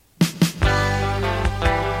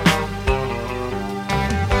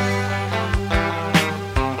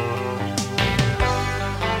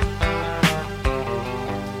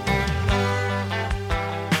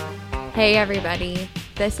Hey everybody,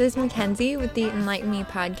 this is Mackenzie with the Enlighten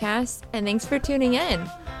podcast, and thanks for tuning in.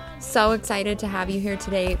 So excited to have you here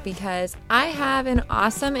today because I have an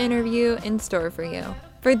awesome interview in store for you.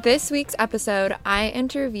 For this week's episode, I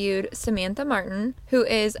interviewed Samantha Martin, who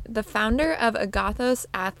is the founder of Agathos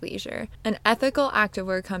Athleisure, an ethical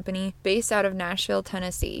activewear company based out of Nashville,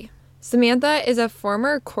 Tennessee. Samantha is a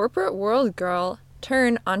former corporate world girl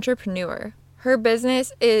turned entrepreneur. Her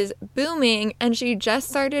business is booming and she just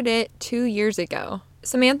started it 2 years ago.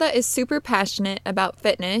 Samantha is super passionate about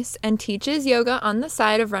fitness and teaches yoga on the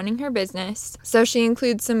side of running her business, so she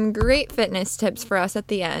includes some great fitness tips for us at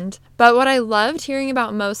the end. But what I loved hearing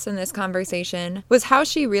about most in this conversation was how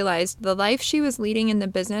she realized the life she was leading in the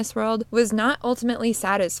business world was not ultimately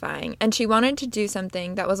satisfying, and she wanted to do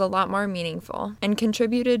something that was a lot more meaningful and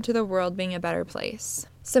contributed to the world being a better place.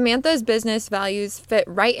 Samantha's business values fit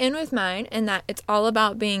right in with mine in that it's all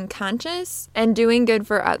about being conscious and doing good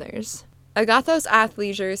for others. Agathos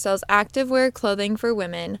Athleisure sells activewear clothing for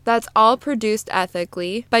women that's all produced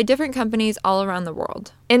ethically by different companies all around the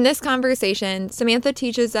world. In this conversation, Samantha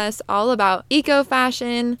teaches us all about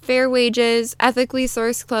eco-fashion, fair wages, ethically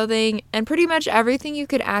sourced clothing, and pretty much everything you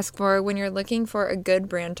could ask for when you're looking for a good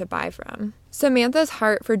brand to buy from. Samantha's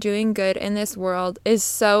heart for doing good in this world is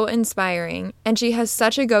so inspiring, and she has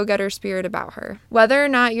such a go-getter spirit about her. Whether or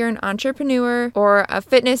not you're an entrepreneur or a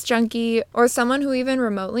fitness junkie or someone who even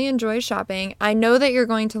remotely enjoys shopping, I know that you're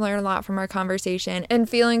going to learn a lot from our conversation and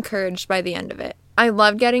feel encouraged by the end of it. I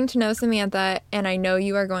love getting to know Samantha, and I know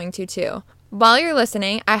you are going to too. While you're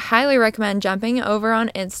listening, I highly recommend jumping over on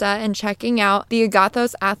Insta and checking out the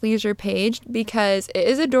Agathos Athleisure page because it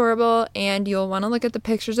is adorable and you'll want to look at the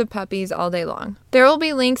pictures of puppies all day long. There will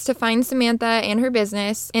be links to find Samantha and her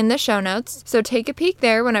business in the show notes, so take a peek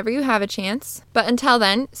there whenever you have a chance. But until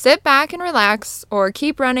then, sit back and relax or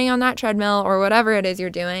keep running on that treadmill or whatever it is you're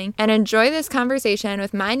doing and enjoy this conversation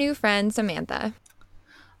with my new friend, Samantha.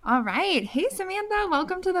 All right. Hey, Samantha,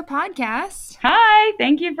 welcome to the podcast. Hi,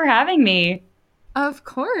 thank you for having me. Of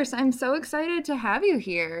course. I'm so excited to have you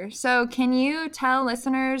here. So can you tell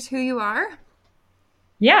listeners who you are?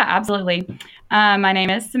 Yeah, absolutely. My name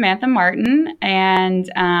is Samantha Martin,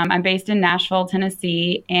 and I'm based in Nashville,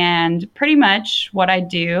 Tennessee. And pretty much what I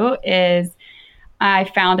do is I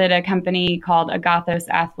founded a company called Agathos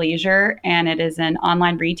Athleisure, and it is an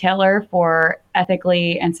online retailer for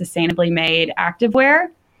ethically and sustainably made activewear.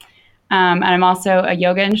 And I'm also a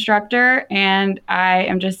yoga instructor, and I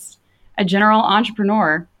am just a general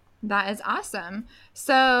entrepreneur. That is awesome.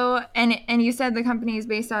 So, and you said the company is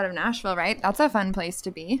based out of Nashville, right? That's a fun place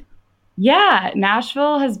to be. Yeah,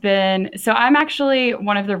 Nashville has been, so I'm actually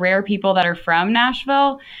one of the rare people that are from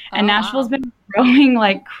Nashville, and Nashville's been growing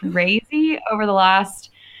like crazy over the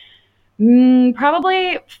last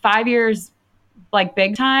probably 5 years, like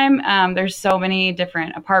big time. There's so many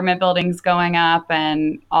different apartment buildings going up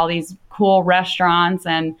and all these cool restaurants.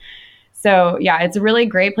 And so, yeah, it's a really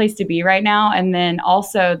great place to be right now. And then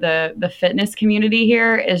also the fitness community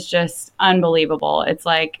here is just unbelievable. It's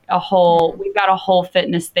like we've got a whole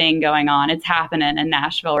fitness thing going on. It's happening in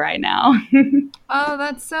Nashville right now. Oh,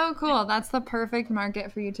 that's so cool. That's the perfect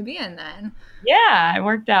market for you to be in then. Yeah, it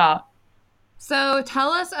worked out. So tell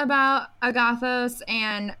us about Agathos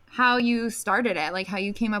and how you started it, like how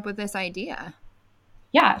you came up with this idea.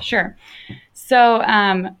 Yeah, sure. So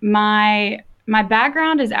my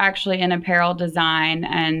background is actually in apparel design,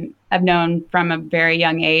 and I've known from a very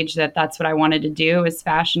young age that that's what I wanted to do is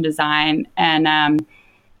fashion design. And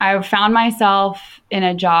I found myself in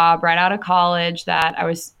a job right out of college that I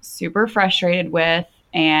was super frustrated with.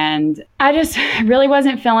 And I just really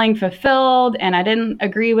wasn't feeling fulfilled, and I didn't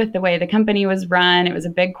agree with the way the company was run. It was a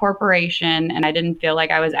big corporation, and I didn't feel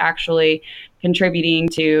like I was actually contributing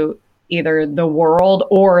to either the world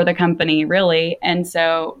or the company, really. And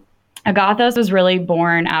so Agathos was really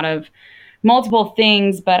born out of multiple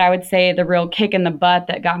things, but I would say the real kick in the butt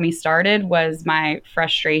that got me started was my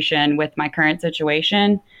frustration with my current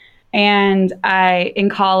situation. And in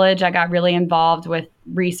college, I got really involved with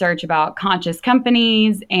research about conscious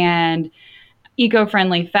companies and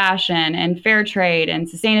eco-friendly fashion and fair trade and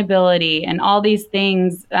sustainability and all these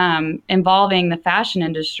things involving the fashion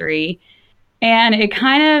industry. And it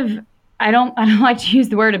kind of, I don't like to use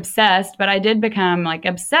the word obsessed, but I did become like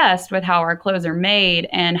obsessed with how our clothes are made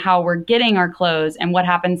and how we're getting our clothes and what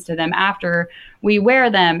happens to them after we wear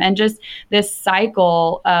them. And just this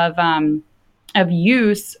cycle of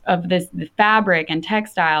use of the fabric and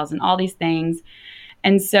textiles and all these things.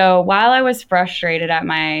 And so while I was frustrated at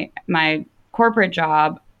my corporate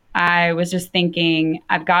job, I was just thinking,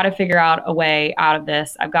 I've got to figure out a way out of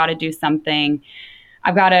this. I've got to do something.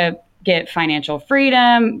 I've got to get financial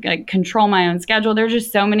freedom, like control my own schedule. There's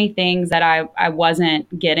just so many things that I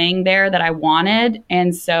wasn't getting there that I wanted.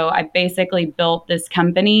 And so I basically built this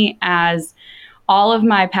company as all of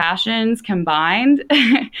my passions combined.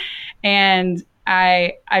 And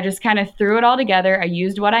I just kind of threw it all together. I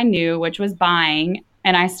used what I knew, which was buying,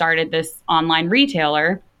 and I started this online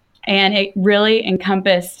retailer. And it really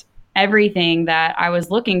encompassed everything that I was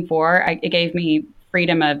looking for. It gave me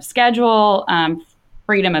freedom of schedule,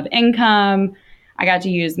 freedom of income. I got to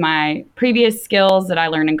use my previous skills that I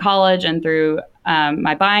learned in college and through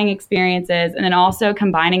my buying experiences, and then also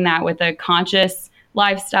combining that with a conscious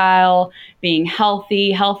lifestyle, being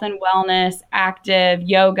healthy, health and wellness, active,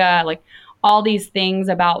 yoga, like all these things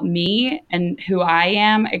about me and who I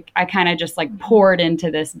am. I kind of just like poured into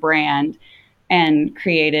this brand and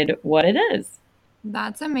created what it is.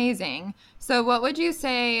 That's amazing. So, what would you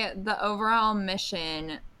say the overall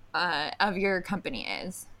mission of your company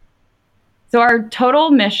is? So, our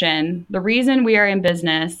total mission, the reason we are in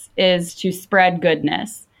business, is to spread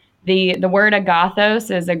goodness. The word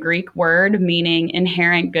agathos is a Greek word meaning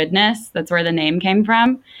inherent goodness. That's where the name came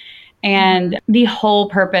from. And the whole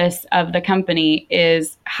purpose of the company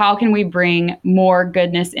is how can we bring more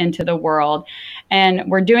goodness into the world? And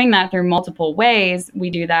we're doing that through multiple ways. We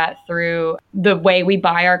do that through the way we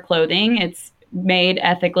buy our clothing. It's made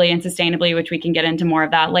ethically and sustainably, which we can get into more of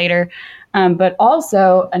that later. But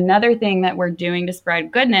also another thing that we're doing to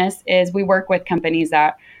spread goodness is we work with companies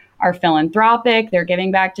that are philanthropic. They're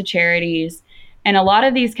giving back to charities. And a lot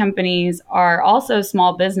of these companies are also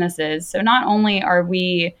small businesses. So not only are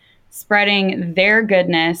we spreading their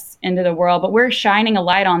goodness into the world, but we're shining a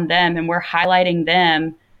light on them and we're highlighting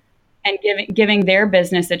them and giving their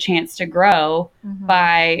business a chance to grow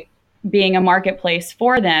by being a marketplace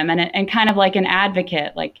for them and kind of like an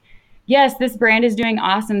advocate. Like, yes, this brand is doing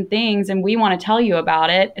awesome things and we want to tell you about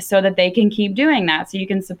it so that they can keep doing that so you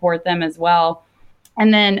can support them as well.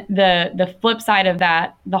 And then the flip side of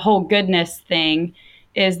that, the whole goodness thing,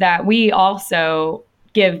 is that we also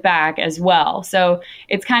give back as well. So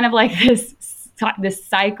it's kind of like this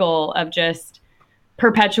cycle of just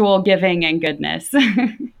perpetual giving and goodness.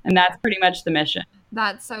 And that's pretty much the mission.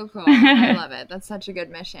 That's so cool. I love it. That's such a good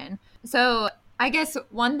mission. So I guess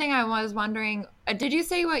one thing I was wondering, did you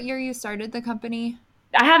say what year you started the company?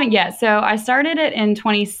 I haven't yet. So I started it in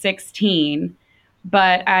 2016,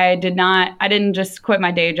 but I didn't just quit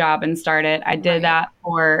my day job and start it. I did that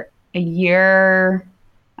for a year,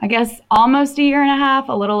 I guess almost a year and a half,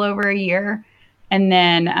 a little over a year. And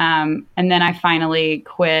then I finally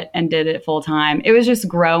quit and did it full time. It was just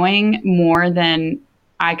growing more than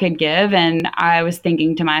I could give. And I was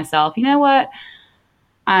thinking to myself, you know what?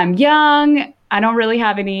 I'm young. I don't really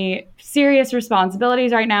have any serious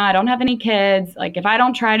responsibilities right now. I don't have any kids. Like if I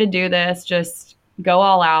don't try to do this, just go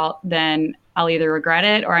all out, then I'll either regret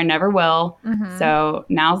it or I never will. So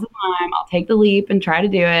now's the time. I'll take the leap and try to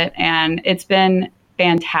do it. And it's been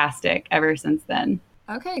fantastic ever since then.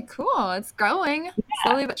 Okay, cool. It's growing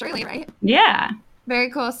slowly but surely, right? Yeah.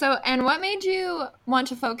 Very cool. So, and what made you want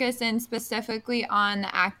to focus in specifically on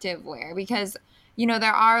the active wear? Because, you know,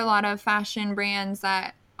 there are a lot of fashion brands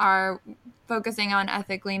that are focusing on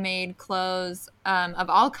ethically made clothes of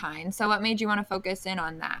all kinds. So what made you want to focus in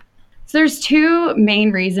on that? So there's two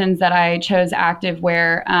main reasons that I chose active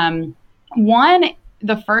wear. One,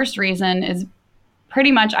 the first reason is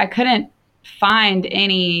pretty much I couldn't find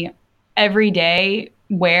any everyday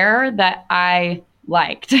wear that I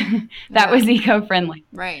liked that was eco-friendly.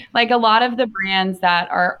 Right. Like a lot of the brands that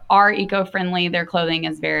are eco-friendly, their clothing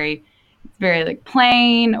is very like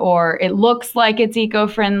plain, or it looks like it's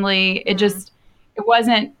eco-friendly. It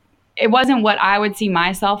wasn't what I would see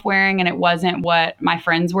myself wearing, and it wasn't what my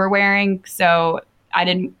friends were wearing. So I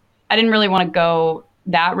didn't really want to go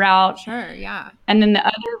that route. Sure, yeah. And then the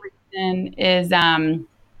other reason is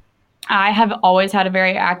I have always had a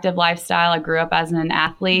very active lifestyle. I grew up as an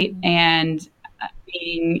athlete, and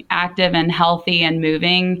being active and healthy and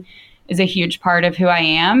moving is a huge part of who I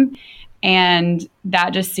am. And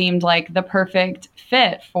that just seemed like the perfect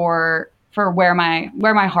fit for where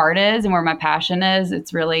my heart is and where my passion is.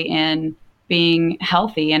 It's really in being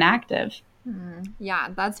healthy and active. Yeah,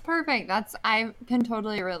 that's perfect. I can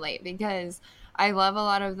totally relate because I love a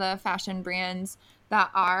lot of the fashion brands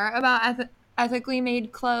that are about ethically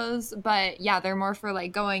made clothes, but yeah, they're more for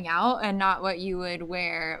like going out and not what you would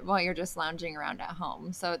wear while you're just lounging around at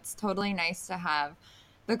home. So it's totally nice to have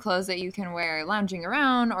the clothes that you can wear lounging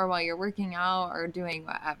around or while you're working out or doing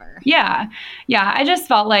whatever. Yeah. I just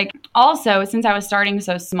felt like also since I was starting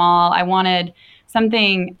so small, I wanted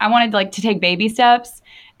like to take baby steps.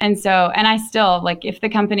 And I still like if the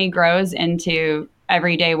company grows into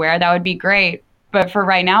everyday wear, that would be great. But for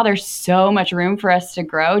right now, there's so much room for us to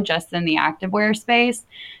grow just in the activewear space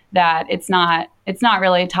that it's not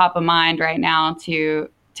really top of mind right now to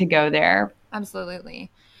go there. Absolutely.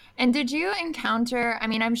 And did you encounter, I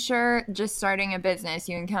mean, I'm sure just starting a business,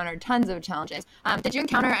 you encountered tons of challenges. Did you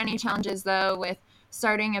encounter any challenges, though, with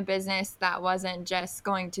starting a business that wasn't just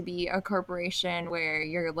going to be a corporation where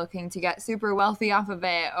you're looking to get super wealthy off of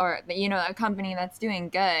it, or, a company that's doing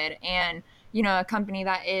good and, a company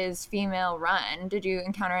that is female run? Did you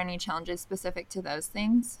encounter any challenges specific to those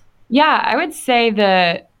things? Yeah, I would say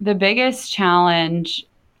the biggest challenge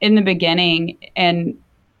in the beginning, and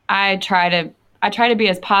I try to I try to be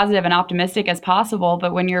as positive and optimistic as possible,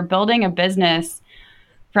 but when you're building a business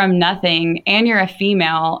from nothing and you're a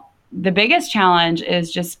female, the biggest challenge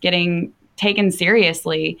is just getting taken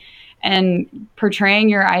seriously and portraying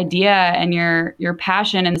your idea and your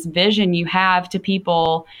passion and this vision you have to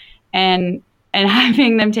people, and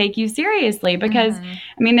having them take you seriously, because I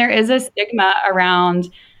mean there is a stigma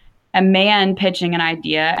around a man pitching an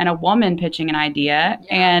idea and a woman pitching an idea. Yeah.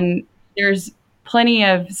 And there's plenty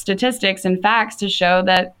of statistics and facts to show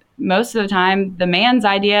that most of the time the man's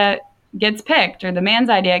idea gets picked or the man's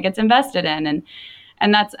idea gets invested in.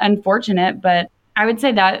 And that's unfortunate. But I would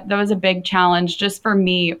say that was a big challenge just for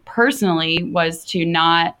me personally, was to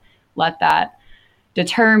not let that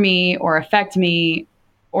deter me or affect me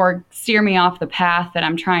or steer me off the path that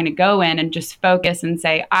I'm trying to go in, and just focus and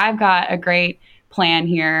say, I've got a great plan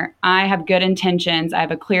here. I have good intentions. I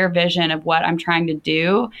have a clear vision of what I'm trying to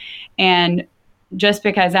do. And just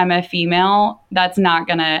because I'm a female, that's not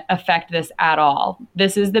going to affect this at all.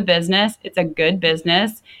 This is the business. It's a good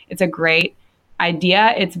business. It's a great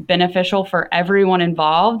idea. It's beneficial for everyone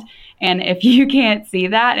involved. And if you can't see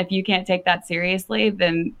that, if you can't take that seriously,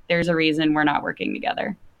 then there's a reason we're not working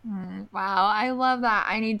together. Wow, I love that.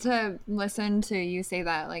 I need to listen to you say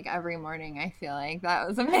that like every morning. I feel like that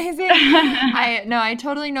was amazing. I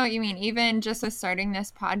totally know what you mean. Even just with starting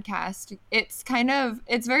this podcast, it's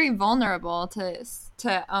very vulnerable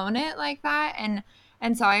to own it like that.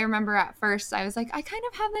 And so I remember at first I was like, I kind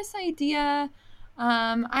of have this idea.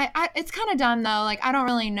 It's kind of dumb though. Like, I don't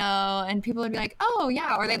really know. And people would be like, oh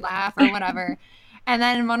yeah, or they'd laugh or whatever. And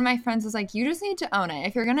then one of my friends was like, you just need to own it.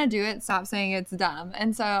 If you're going to do it, stop saying it's dumb.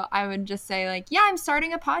 And so I would just say like, yeah, I'm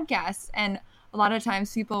starting a podcast. And a lot of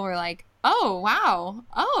times people were like, oh, wow.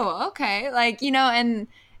 Oh, okay. Like, and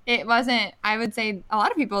it wasn't, I would say a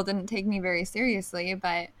lot of people didn't take me very seriously,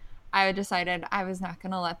 but I decided I was not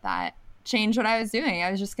going to let that change what I was doing.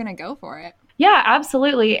 I was just going to go for it. Yeah,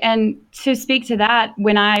 absolutely. And to speak to that,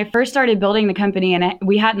 when I first started building the company and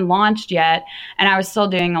we hadn't launched yet, and I was still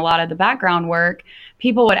doing a lot of the background work,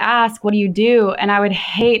 people would ask, what do you do? And I would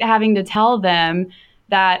hate having to tell them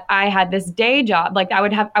that I had this day job. Like I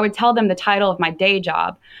would tell them the title of my day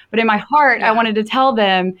job. But in my heart, I wanted to tell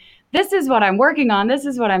them, this is what I'm working on. This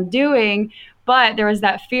is what I'm doing. But there was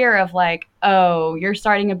that fear of like, oh, you're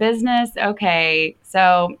starting a business? Okay.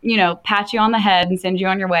 So, pat you on the head and send you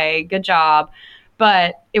on your way. Good job.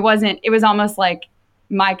 But it was almost like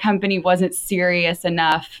my company wasn't serious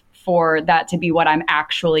enough for that to be what I'm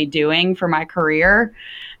actually doing for my career.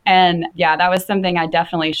 And yeah, that was something I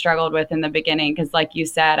definitely struggled with in the beginning. Cause like you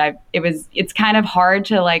said, it's kind of hard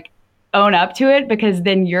to like own up to it, because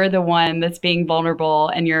then you're the one that's being vulnerable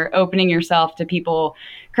and you're opening yourself to people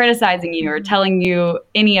criticizing you or telling you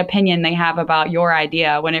any opinion they have about your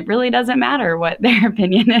idea, when it really doesn't matter what their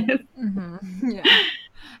opinion is. Yeah.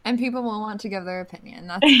 And people will want to give their opinion.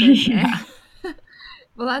 That's for sure. Yeah.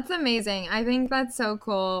 Well, that's amazing. I think that's so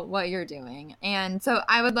cool what you're doing. And so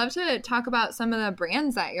I would love to talk about some of the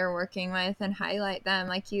brands that you're working with and highlight them,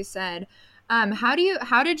 like you said. How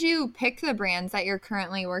did you pick the brands that you're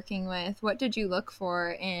currently working with? What did you look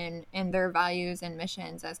for in their values and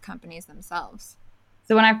missions as companies themselves?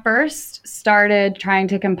 So when I first started trying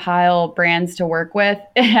to compile brands to work with,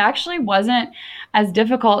 it actually wasn't as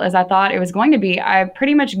difficult as I thought it was going to be. I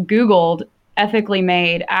pretty much Googled ethically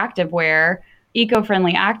made activewear,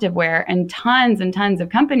 eco-friendly activewear, and tons of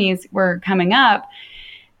companies were coming up.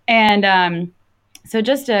 And so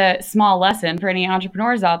just a small lesson for any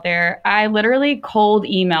entrepreneurs out there, I literally cold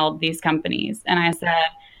emailed these companies and I said,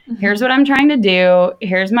 here's what I'm trying to do.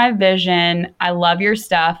 Here's my vision. I love your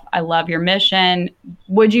stuff. I love your mission.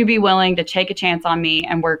 Would you be willing to take a chance on me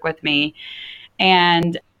and work with me?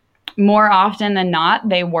 And more often than not,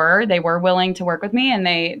 they were willing to work with me, and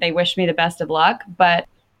they wished me the best of luck. But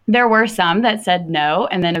there were some that said no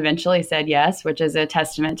and then eventually said yes, which is a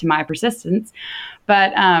testament to my persistence.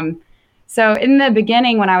 But so in the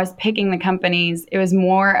beginning, when I was picking the companies, it was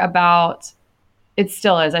more about, it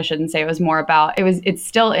still is, I shouldn't say it was more about, it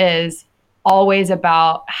still is always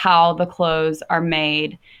about how the clothes are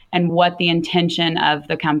made and what the intention of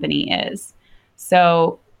the company is.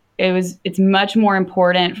 So it's much more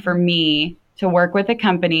important for me to work with a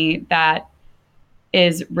company that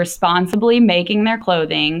is responsibly making their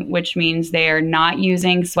clothing, which means they are not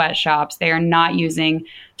using sweatshops. They are not using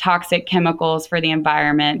toxic chemicals for the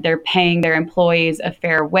environment. They're paying their employees a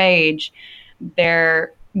fair wage.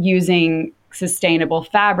 They're using sustainable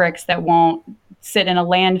fabrics that won't sit in a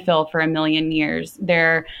landfill for a million years.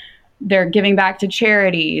 They're giving back to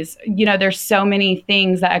charities. There's so many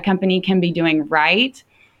things that a company can be doing right.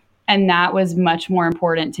 And that was much more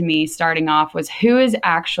important to me starting off, was who is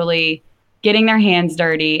actually getting their hands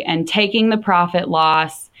dirty and taking the profit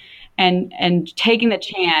loss and taking the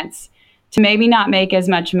chance to maybe not make as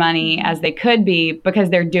much money as they could be because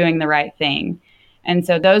they're doing the right thing. And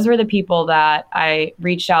so those were the people that I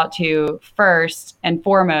reached out to first and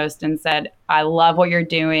foremost and said, I love what you're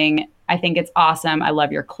doing. I think it's awesome. I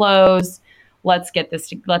love your clothes. Let's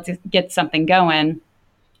get something going.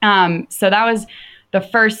 So that was the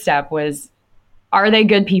first step, was, are they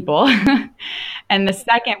good people? And the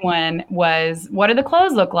second one was, what do the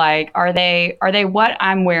clothes look like? Are they what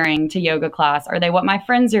I'm wearing to yoga class? Are they what my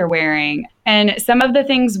friends are wearing? And some of the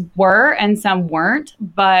things were and some weren't.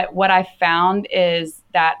 But what I found is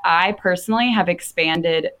that I personally have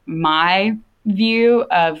expanded my view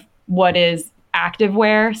of what is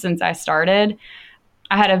activewear since I started.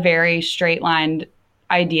 I had a very straight-lined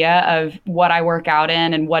idea of what I work out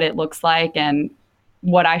in and what it looks like and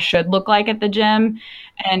what I should look like at the gym.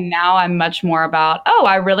 And now I'm much more about, oh,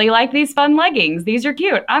 I really like these fun leggings. These are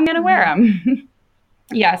cute. I'm going to wear them.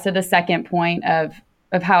 Yeah. So the second point of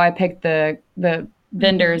how I picked the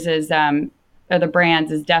vendors is, or the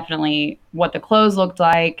brands, is definitely what the clothes looked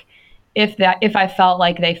like. If I felt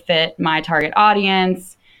like they fit my target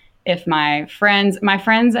audience, if my friends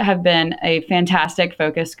have been a fantastic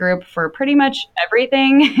focus group for pretty much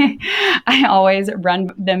everything. I always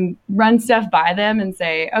run stuff by them and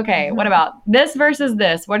say, okay, what about this versus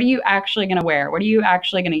this? What are you actually going to wear? What are you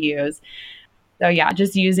actually going to use? So yeah,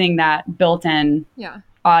 just using that built-in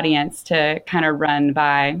audience to kind of run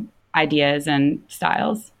by ideas and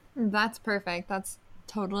styles. That's perfect. That's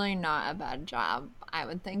totally not a bad job, I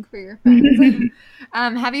would think, for your friends.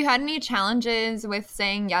 Have you had any challenges with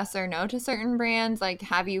saying yes or no to certain brands? Like,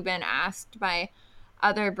 have you been asked by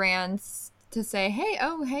other brands to say,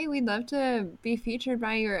 hey, we'd love to be featured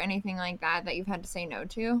by you, or anything like that you've had to say no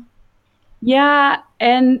to? Yeah.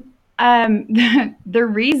 And the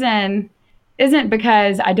reason isn't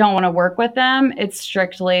because I don't want to work with them. It's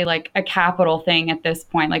strictly like a capital thing at this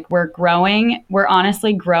point. Like, we're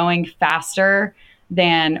honestly growing faster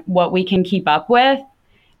than what we can keep up with.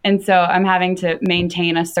 And so I'm having to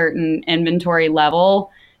maintain a certain inventory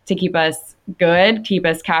level to keep us good, keep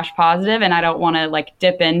us cash positive. And I don't want to like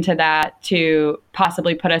dip into that to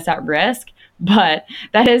possibly put us at risk. But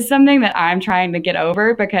that is something that I'm trying to get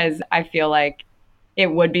over, because I feel like it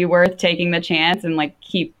would be worth taking the chance and like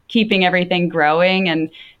keeping everything growing and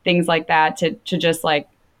things like that to just like,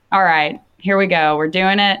 all right, here we go. We're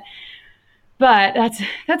doing it. But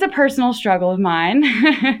that's a personal struggle of mine.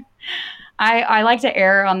 I like to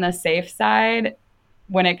err on the safe side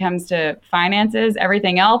when it comes to finances.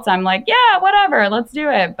 Everything else, I'm like, yeah, whatever, let's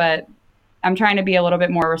do it. But I'm trying to be a little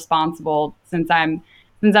bit more responsible since I'm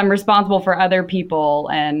responsible for other people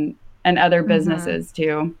and other businesses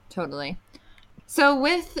too. Totally. So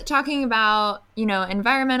with talking about,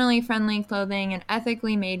 environmentally friendly clothing and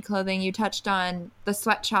ethically made clothing, you touched on the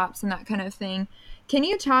sweatshops and that kind of thing. Can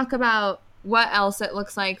you talk about what else it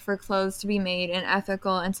looks like for clothes to be made in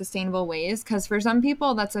ethical and sustainable ways? Because for some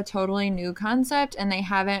people, that's a totally new concept, and they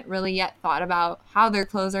haven't really yet thought about how their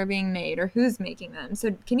clothes are being made or who's making them.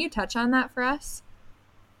 So can you touch on that for us?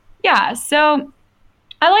 Yeah. So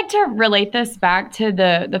I like to relate this back to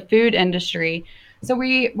the food industry. So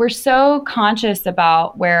we're so conscious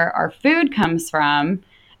about where our food comes from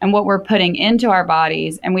and what we're putting into our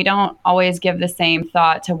bodies. And we don't always give the same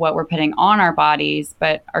thought to what we're putting on our bodies,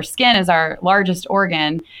 but our skin is our largest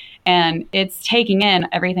organ and it's taking in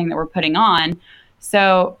everything that we're putting on.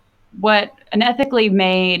 So what an ethically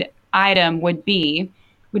made item would be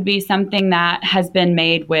something that has been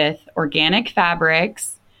made with organic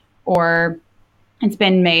fabrics, or it's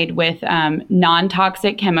been made with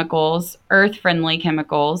non-toxic chemicals, earth-friendly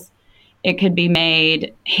chemicals. It could be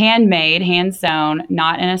handmade, hand-sewn,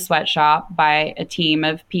 not in a sweatshop by a team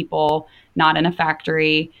of people, not in a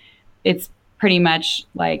factory. It's pretty much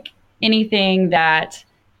like anything that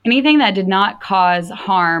did not cause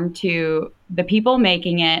harm to the people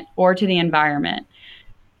making it or to the environment.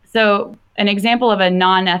 So an example of a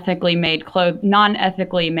non-ethically made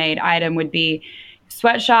item would be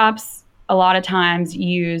sweatshops. A lot of times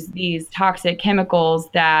use these toxic chemicals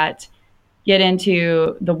that get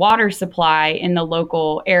into the water supply in the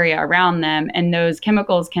local area around them. And those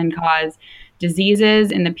chemicals can cause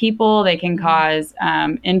diseases in the people. They can cause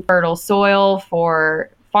infertile soil for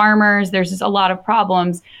farmers. There's just a lot of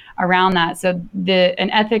problems around that. So an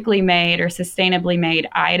ethically made or sustainably made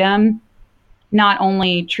item not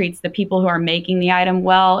only treats the people who are making the item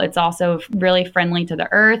well, it's also really friendly to the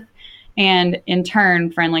earth and in turn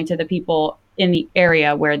friendly to the people in the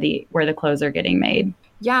area where the clothes are getting made.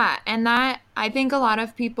 Yeah, and that I think a lot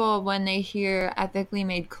of people, when they hear ethically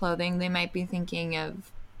made clothing, they might be thinking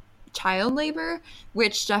of child labor,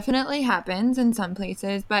 which definitely happens in some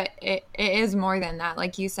places, but it is more than that.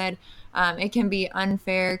 Like you said, it can be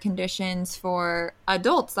unfair conditions for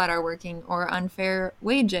adults that are working, or unfair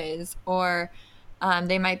wages, or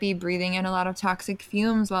they might be breathing in a lot of toxic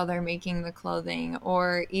fumes while they're making the clothing,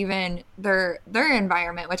 or even their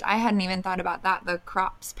environment, which I hadn't even thought about that, the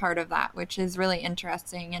crops part of that, which is really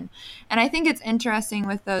interesting. And I think it's interesting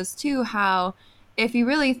with those too, how if you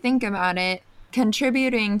really think about it,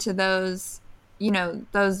 contributing to those,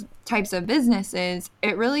 those types of businesses,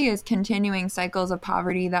 it really is continuing cycles of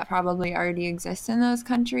poverty that probably already exist in those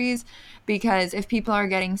countries. Because if people are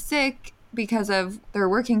getting sick because of their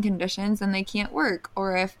working conditions, then they can't work.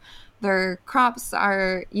 Or if their crops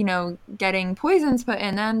are, getting poisons put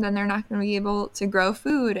in them, then they're not going to be able to grow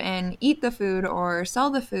food and eat the food or sell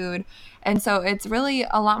the food. And so it's really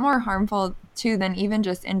a lot more harmful too than even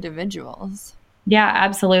just individuals. Yeah,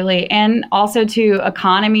 absolutely. And also to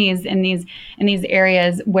economies in these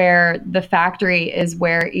areas where the factory is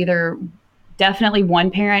where either definitely one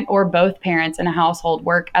parent or both parents in a household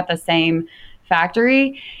work at the same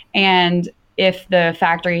factory. And if the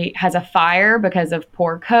factory has a fire because of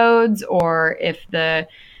poor codes, or if the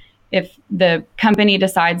company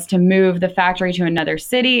decides to move the factory to another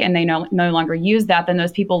city and they no longer use that, then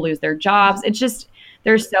those people lose their jobs. It's just,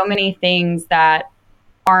 there's so many things that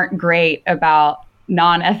aren't great about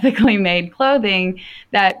non-ethically made clothing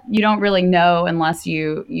that you don't really know unless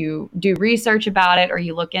you do research about it or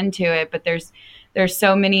you look into it. But there's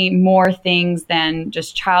so many more things than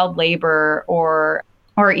just child labor or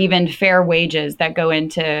even fair wages that go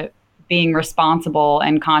into being responsible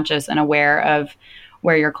and conscious and aware of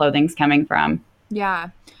where your clothing's coming from. Yeah.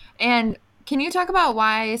 And can you talk about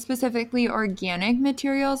why specifically organic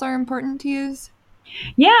materials are important to use?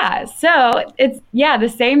 Yeah, so it's the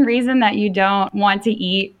same reason that you don't want to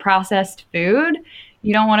eat processed food.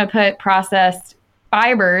 You don't want to put processed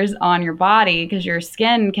fibers on your body because your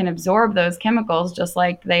skin can absorb those chemicals just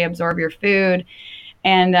like they absorb your food.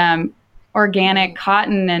 And organic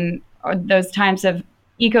cotton and those types of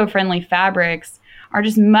eco-friendly fabrics are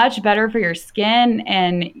just much better for your skin,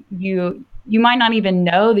 and you might not even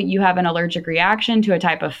know that you have an allergic reaction to a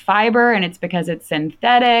type of fiber, and it's because it's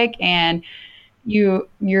synthetic, and you're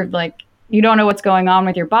like, you don't know what's going on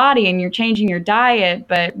with your body and you're changing your diet,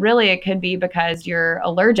 but really it could be because you're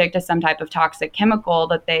allergic to some type of toxic chemical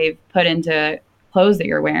that they've put into clothes that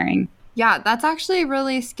you're wearing. Yeah, that's actually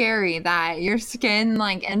really scary that your skin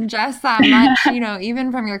ingests that much,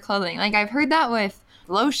 even from your clothing. Like I've heard that with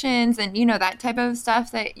lotions and, that type of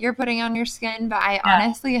stuff that you're putting on your skin, but I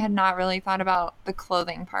honestly had not really thought about the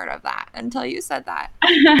clothing part of that until you said that.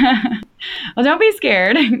 Well, don't be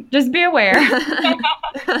scared. Just be aware.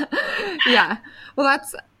 Yeah. Well,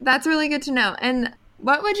 that's really good to know. And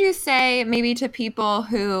what would you say maybe to people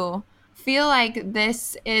who feel like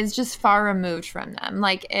this is just far removed from them?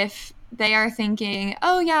 Like if they are thinking,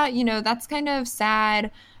 oh yeah, that's kind of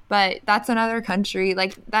sad, but that's another country.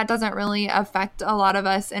 Like that doesn't really affect a lot of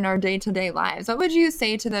us in our day-to-day lives. What would you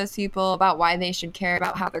say to those people about why they should care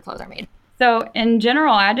about how their clothes are made? So in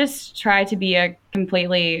general, I just try to be a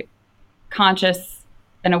completely conscious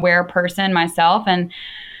and aware person myself. And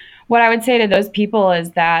what I would say to those people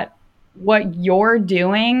is that what you're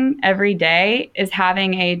doing every day is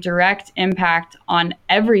having a direct impact on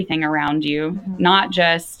everything around you, not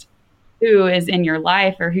just who is in your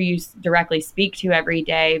life or who you directly speak to every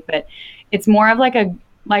day, but it's more of like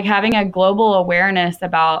having a global awareness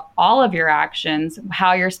about all of your actions,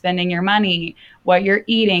 how you're spending your money, what you're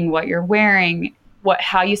eating, what you're wearing,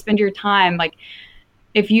 how you spend your time. Like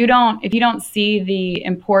if you don't see the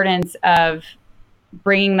importance of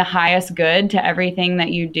bringing the highest good to everything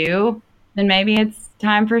that you do, then maybe it's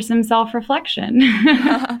time for some self-reflection.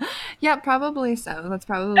 Yeah, probably so. That's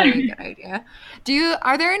probably a good idea.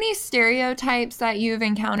 Are there any stereotypes that you've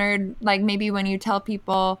encountered, like maybe when you tell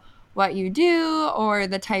people what you do or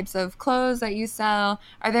the types of clothes that you sell.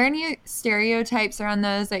 Are there any stereotypes around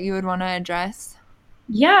those that you would want to address?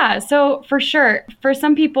 Yeah, so for sure, for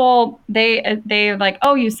some people, they like,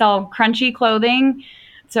 oh, you sell crunchy clothing.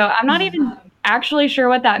 So I'm not even actually sure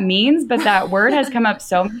what that means, but that word has come up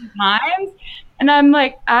so many times, and I'm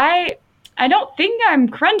like, I don't think I'm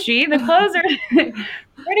crunchy. The clothes are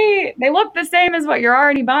pretty. They look the same as what you're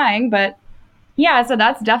already buying, but yeah, so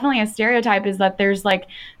that's definitely a stereotype is that there's like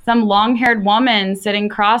some long-haired woman sitting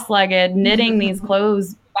cross-legged knitting these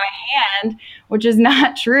clothes by hand, which is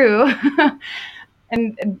not true.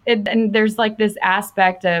 And there's like this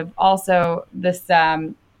aspect of also this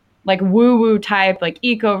like woo woo type, like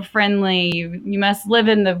eco friendly. You must live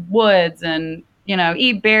in the woods and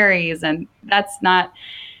eat berries, and that's not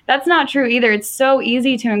true either. It's so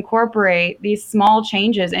easy to incorporate these small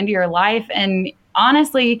changes into your life, and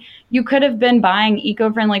honestly, you could have been buying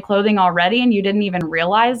eco friendly clothing already, and you didn't even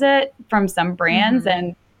realize it from some brands,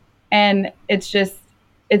 Mm-hmm. and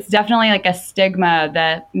it's definitely like a stigma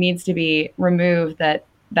that needs to be removed that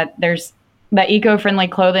there's that eco-friendly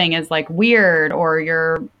clothing is like weird or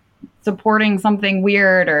you're supporting something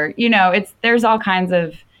weird or it's there's all kinds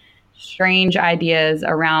of strange ideas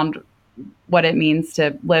around what it means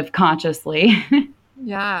to live consciously.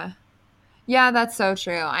 Yeah. Yeah, that's so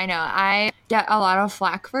true. I know. I get a lot of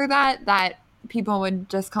flack for that people would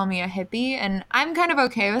just call me a hippie, and I'm kind of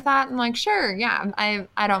okay with that. I'm like, sure, yeah,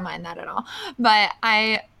 I don't mind that at all. But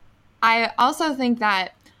I also think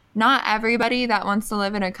that not everybody that wants to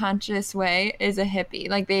live in a conscious way is a hippie.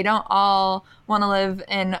 Like they don't all want to live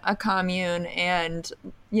in a commune and,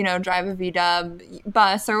 drive a VW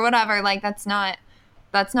bus or whatever. Like that's not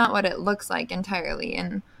what it looks like entirely.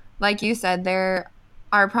 And like you said, there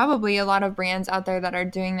are probably a lot of brands out there that are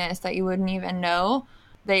doing this that you wouldn't even know.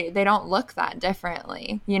 They don't look that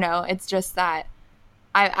differently. It's just that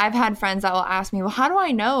I've had friends that will ask me, well, how do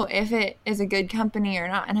I know if it is a good company or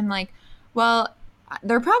not? And I'm like, well,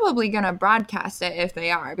 they're probably going to broadcast it if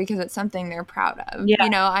they are because it's something they're proud of.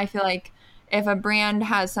 Yeah. I feel like if a brand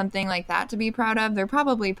has something like that to be proud of, they're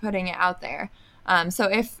probably putting it out there. So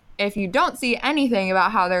if you don't see anything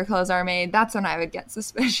about how their clothes are made, that's when I would get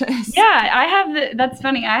suspicious. Yeah, that's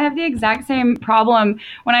funny. I have the exact same problem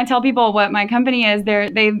when I tell people what my company is.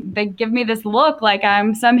 They give me this look like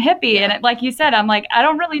I'm some hippie, Yeah. and like you said, I'm like I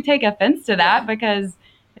don't really take offense to that Yeah. because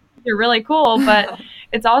you're really cool, but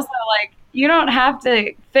it's also like you don't have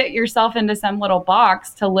to fit yourself into some little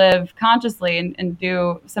box to live consciously and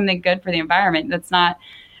do something good for the environment. That's not,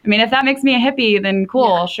 I mean, if that makes me a hippie, then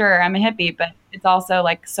cool, Yeah. sure, I'm a hippie, but it's also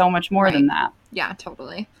like so much more than Right. that. Yeah,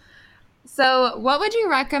 totally. So, what would you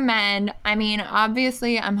recommend? I mean,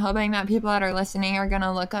 obviously, I'm hoping that people that are listening are going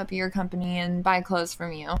to look up your company and buy clothes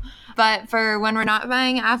from you. But for when we're not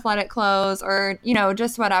buying athletic clothes or,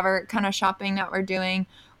 just whatever kind of shopping that we're doing,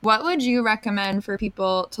 what would you recommend for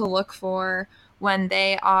people to look for when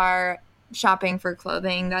they are shopping for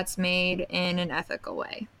clothing that's made in an ethical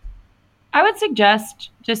way? I would suggest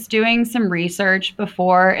just doing some research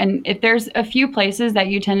before. And if there's a few places that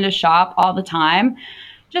you tend to shop all the time,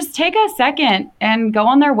 just take a second and go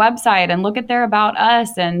on their website and look at their About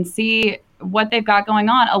Us and see what they've got going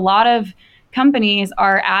on. A lot of companies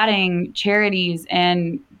are adding charities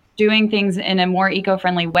and doing things in a more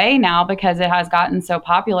eco-friendly way now because it has gotten so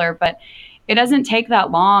popular. But it doesn't take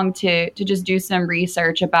that long to just do some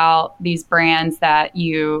research about these brands that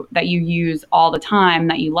you use all the time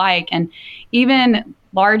that you like. And even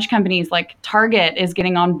large companies like Target is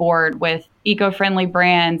getting on board with eco-friendly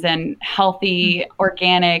brands and healthy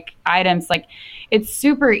organic items. Like it's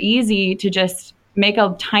super easy to just make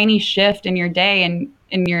a tiny shift in your day and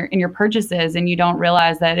in your purchases, and you don't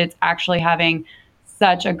realize that it's actually having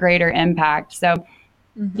such a greater impact. So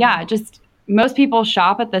Mm-hmm. yeah, just most people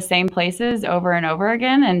shop at the same places over and over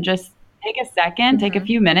again, and just take a second, take a Mm-hmm.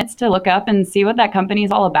 few minutes to look up and see what that company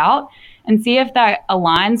is all about and see if that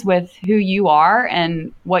aligns with who you are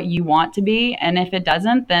and what you want to be. And if it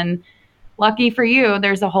doesn't, then lucky for you,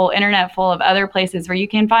 there's a whole internet full of other places where you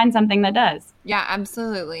can find something that does. Yeah,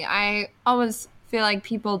 absolutely. I always feel like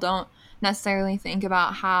people don't necessarily think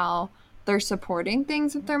about how they're supporting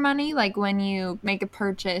things with their money. Like when you make a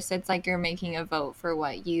purchase, it's like you're making a vote for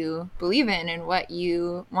what you believe in and what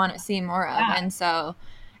you want to see more of. Yeah. And so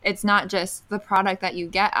it's not just the product that you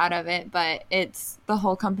get out of it, but it's the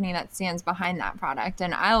whole company that stands behind that product.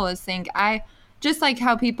 And I always think I just like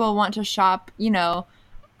how people want to shop,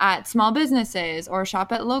 at small businesses or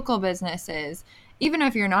shop at local businesses. even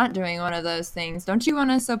if you're not doing one of those things, don't you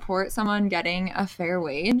want to support someone getting a fair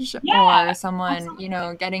wage Yeah, or someone, absolutely. you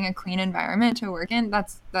know, getting a clean environment to work in?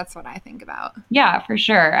 That's what I think about. Yeah, for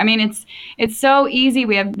sure. I mean, it's so easy.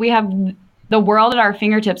 We have the world at our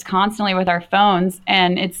fingertips constantly with our phones,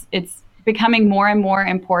 and it's becoming more and more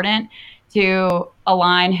important to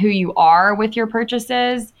align who you are with your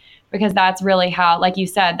purchases, because that's really how, like you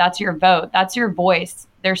said, that's your vote, that's your voice.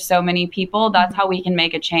 There's so many people. That's how we can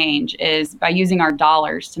make a change, is by using our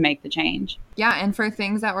dollars to make the change. Yeah, and for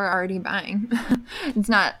things that we're already buying. It's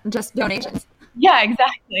not just donations. Yeah,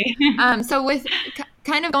 exactly. So with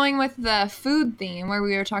kind of going with the food theme where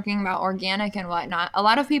we were talking about organic and whatnot, a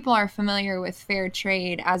lot of people are familiar with fair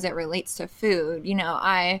trade as it relates to food. You know,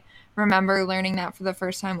 I remember learning that for the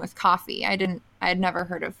first time with coffee. I had never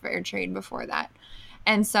heard of fair trade before that.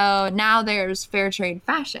 And so now there's fair trade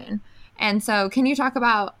fashion. And so can you talk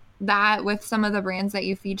about that with some of the brands that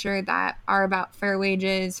you feature that are about fair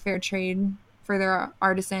wages, fair trade for their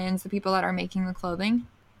artisans, the people that are making the clothing?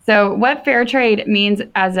 So what fair trade means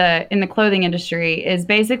in the clothing industry is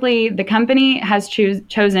basically the company has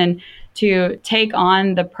chosen to take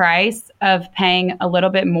on the price of paying a little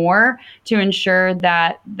bit more to ensure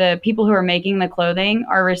that the people who are making the clothing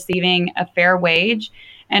are receiving a fair wage,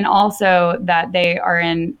 and also that they are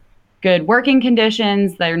in good working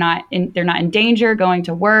conditions. They're not in danger going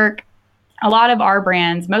to work. Most of our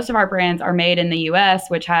brands are made in the US,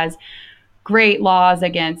 which has great laws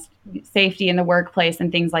against safety in the workplace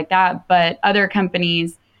and things like that. But other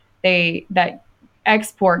companies, that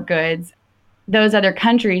export goods, those other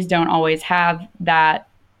countries don't always have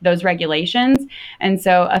those regulations. And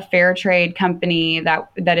so a fair trade company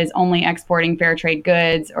that is only exporting fair trade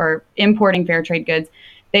goods or importing fair trade goods,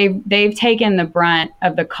 they've taken the brunt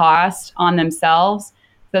of the cost on themselves,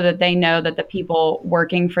 so that they know that the people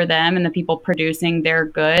working for them and the people producing their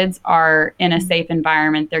goods are in a safe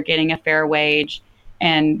environment, they're getting a fair wage,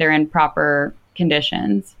 and they're in proper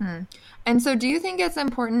conditions. And so do you think it's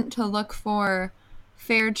important to look for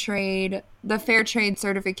the fair trade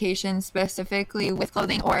certification specifically with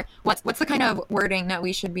clothing, or what's the kind of wording that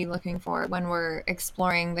we should be looking for when we're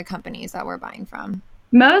exploring the companies that we're buying from?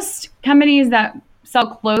 Most companies that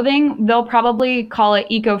sell clothing, they'll probably call it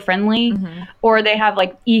eco-friendly, or they have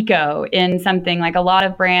like eco in something. Like a lot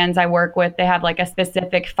of brands I work with, they have like a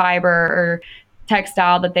specific fiber or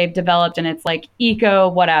textile that they've developed, and it's like eco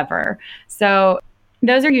whatever. So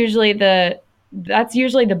those are usually that's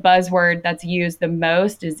usually the buzzword that's used the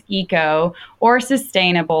most, is eco or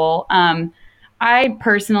sustainable. I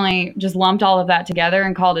personally just lumped all of that together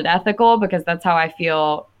and called it ethical, because that's how I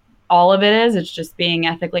feel all of it is. It's just being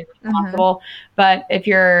ethically responsible. But if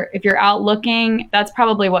you're out looking, that's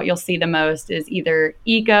probably what you'll see the most, is either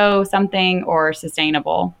eco something or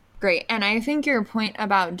sustainable. Great. And I think your point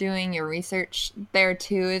about doing your research there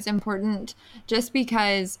too is important, just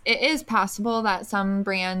because it is possible that some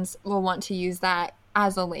brands will want to use that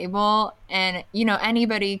as a label, and you know,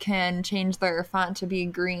 anybody can change their font to be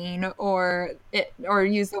green or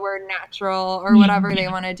use the word natural or whatever they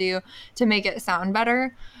want to do to make it sound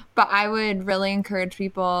better. But I would really encourage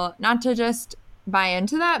people not to just buy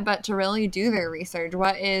into that, but to really do their research.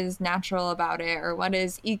 What is natural about it, or what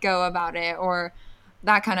is eco about it, or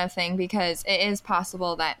that kind of thing, because it is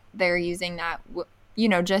possible that they're using that, you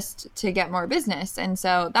know, just to get more business. And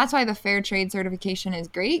so that's why the fair trade certification is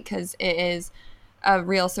great, because it is a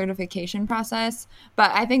real certification process.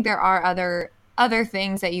 But I think there are other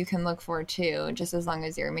things that you can look for too, just as long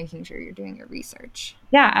as you're making sure you're doing your research.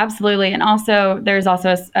 Yeah, absolutely. And also there's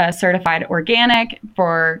also a certified organic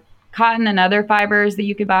for cotton and other fibers that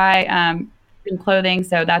you could buy in clothing.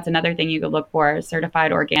 So that's another thing you could look for,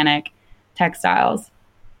 certified organic textiles.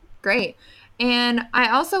 Great. And I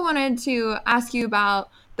also wanted to ask you about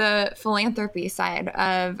the philanthropy side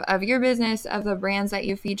of your business, of the brands that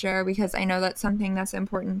you feature, because I know that's something that's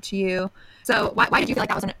important to you. So why did you feel like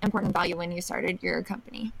that was an important value when you started your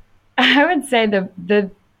company? I would say the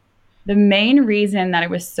main reason that it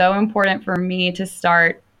was so important for me to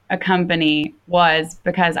start a company was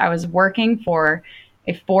because I was working for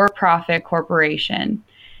a for-profit corporation,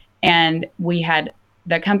 and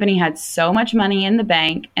the company had so much money in the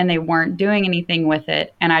bank and they weren't doing anything with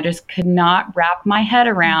it. And I just could not wrap my head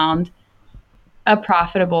around a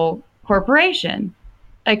profitable corporation.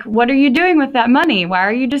 Like, what are you doing with that money? Why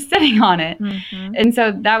are you just sitting on it? And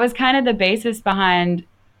so that was kind of the basis behind,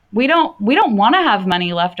 we don't want to have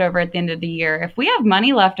money left over at the end of the year. If we have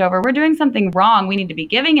money left over, we're doing something wrong. We need to be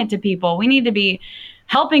giving it to people. We need to be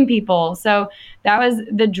helping people. So that was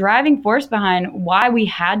the driving force behind why we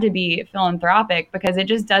had to be philanthropic, because it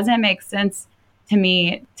just doesn't make sense to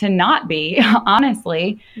me to not be,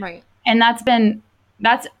 honestly. Right. And that's been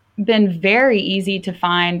that's been very easy to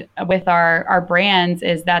find with our brands,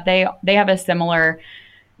 is that they have a similar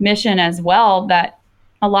mission as well, that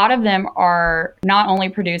a lot of them are not only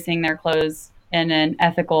producing their clothes in an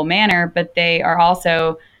ethical manner, but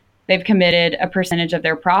they've committed a percentage of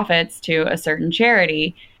their profits to a certain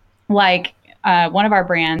charity. Like one of our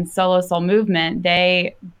brands, Solo Soul Movement,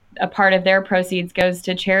 a part of their proceeds goes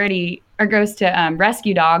to charity, or goes to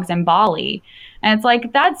rescue dogs in Bali. And it's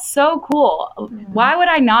like, that's so cool. Why would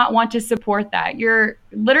I not want to support that? You're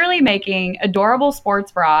literally making adorable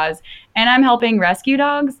sports bras and I'm helping rescue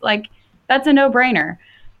dogs. Like, that's a no-brainer.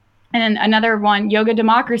 And then another one, Yoga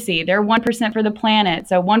Democracy, they're 1% for the planet.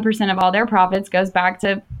 So 1% of all their profits goes back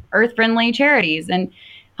to earth-friendly charities and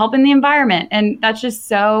helping the environment. And that's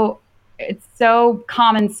just it's so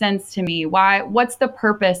common sense to me. What's the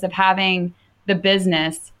purpose of having the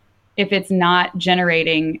business if it's not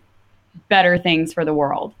generating better things for the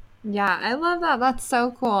world? Yeah, I love that. That's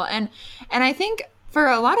so cool. And I think for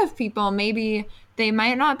a lot of people, maybe they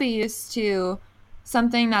might not be used to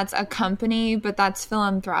something that's a company, but that's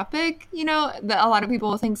philanthropic, that a lot of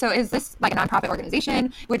people will think, so is this like a nonprofit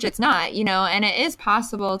organization? Which it's not, and it is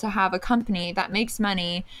possible to have a company that makes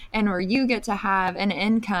money and where you get to have an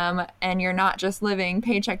income and you're not just living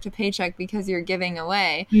paycheck to paycheck because you're giving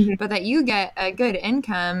away, but that you get a good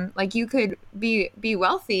income. Like, you could be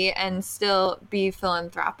wealthy and still be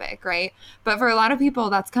philanthropic, right? But for a lot of people,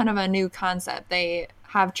 that's kind of a new concept. They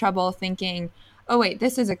have trouble thinking, oh, wait,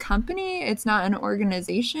 this is a company? It's not an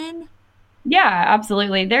organization? Yeah,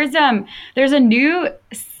 absolutely. There's a new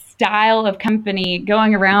style of company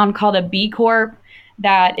going around called a B Corp.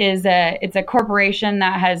 It's a corporation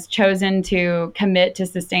that has chosen to commit to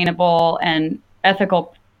sustainable and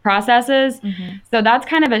ethical processes. So that's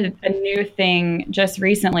kind of a new thing just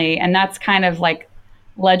recently. And that's kind of like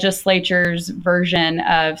legislature's version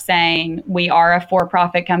of saying we are a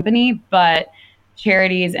for-profit company, but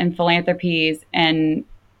charities and philanthropies and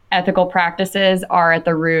ethical practices are at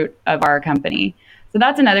the root of our company. So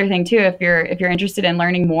that's another thing too. If you're interested in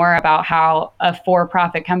learning more about how a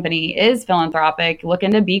for-profit company is philanthropic, look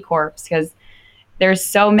into B Corps, because there's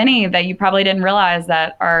so many that you probably didn't realize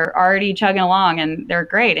that are already chugging along, and they're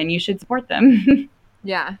great and you should support them.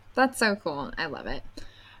 Yeah, that's so cool. I love it.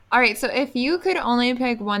 All right, so if you could only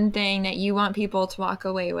pick one thing that you want people to walk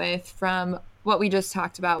away with from what we just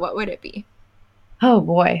talked about, what would it be? Oh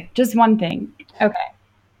boy, just one thing. Okay.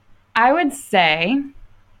 I would say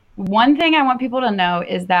one thing I want people to know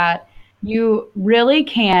is that you really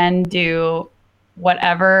can do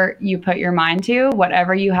whatever you put your mind to,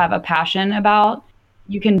 whatever you have a passion about.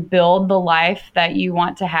 You can build the life that you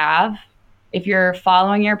want to have. If you're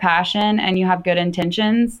following your passion and you have good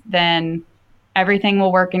intentions, then everything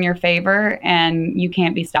will work in your favor and you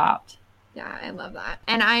can't be stopped. Yeah, I love that.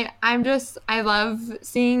 And I love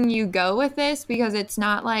seeing you go with this, because it's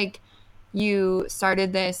not like you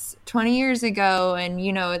started this 20 years ago and,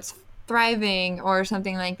 it's thriving or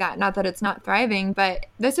something like that. Not that it's not thriving, but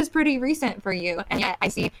this is pretty recent for you. And yet I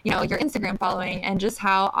see, your Instagram following and just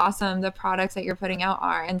how awesome the products that you're putting out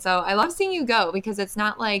are. And so I love seeing you go, because it's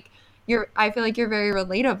not like I feel like you're very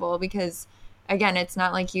relatable, because again, it's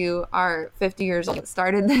not like you are 50 years old,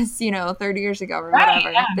 started this, 30 years ago or whatever.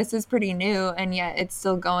 Right, yeah. This is pretty new, and yet it's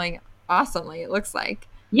still going awesomely, it looks like.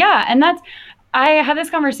 Yeah, and I have this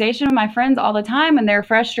conversation with my friends all the time, and they're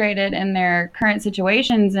frustrated in their current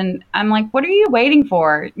situations. And I'm like, what are you waiting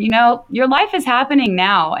for? Your life is happening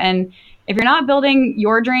now. And if you're not building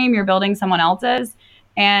your dream, you're building someone else's.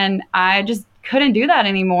 And I just couldn't do that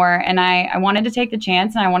anymore. And I wanted to take the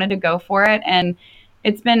chance, and I wanted to go for it. And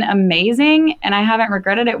it's been amazing, and I haven't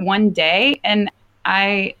regretted it one day. And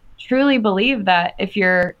I truly believe that if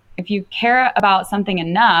you care about something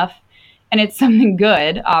enough, and it's something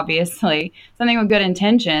good, obviously, something with good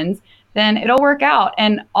intentions, then it'll work out.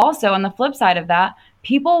 And also on the flip side of that,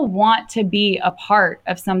 people want to be a part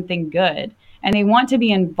of something good, and they want to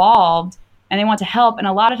be involved, and they want to help. And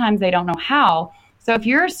a lot of times they don't know how. So if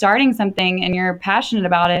you're starting something and you're passionate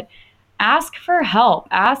about it, ask for help.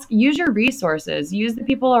 Use your resources, use the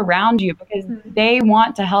people around you, because they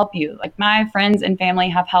want to help you. Like, my friends and family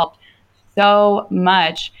have helped so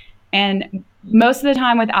much. And most of the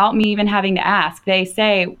time, without me even having to ask, they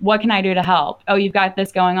say, what can I do to help? Oh, you've got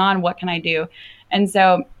this going on. What can I do? And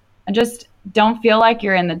so just don't feel like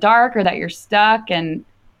you're in the dark or that you're stuck. And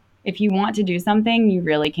if you want to do something, you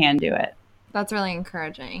really can do it. That's really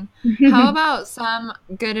encouraging. How about some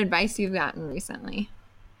good advice you've gotten recently?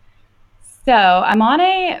 So I'm on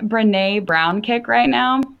a Brene Brown kick right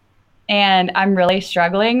now, and I'm really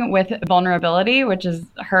struggling with vulnerability, which is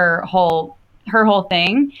her whole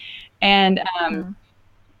thing. And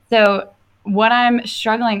so what I'm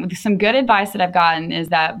struggling with, some good advice that I've gotten is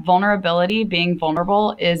that vulnerability, being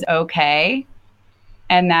vulnerable, is okay.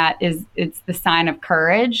 And it's the sign of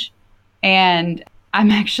courage. And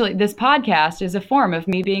this podcast is a form of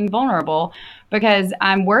me being vulnerable because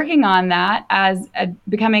I'm working on that as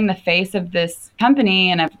becoming the face of this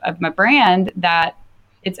company and of my brand, that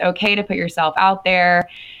it's okay to put yourself out there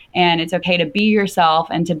and it's okay to be yourself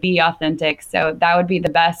and to be authentic. So that would be the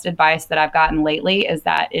best advice that I've gotten lately, is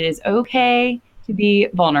that it is okay to be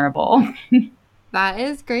vulnerable. That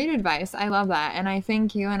is great advice. I love that. And I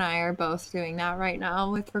think you and I are both doing that right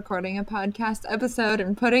now with recording a podcast episode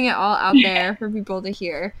and putting it all out there for people to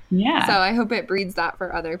hear. Yeah. So I hope it breeds that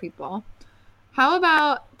for other people. How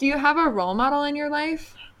about, do you have a role model in your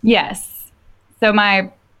life? Yes. So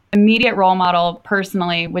my immediate role model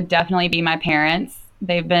personally would definitely be my parents.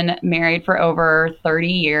 They've been married for over 30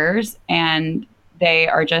 years and they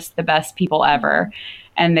are just the best people ever.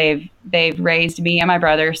 And they've raised me and my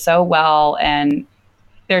brother so well, and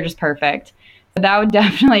they're just perfect. So that would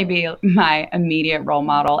definitely be my immediate role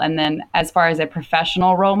model. And then as far as a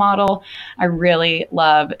professional role model, I really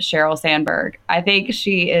love Sheryl Sandberg. I think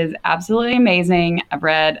she is absolutely amazing. I've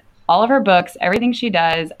read all of her books, everything she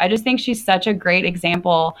does. I just think she's such a great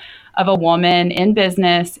example of a woman in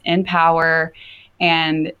business, in power,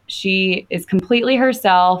 and she is completely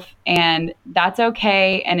herself, and that's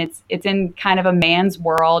okay. And it's in kind of a man's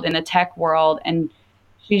world, in the tech world, and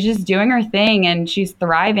she's just doing her thing and she's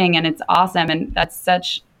thriving, and it's awesome. And that's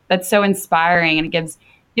so inspiring, and it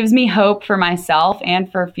gives me hope for myself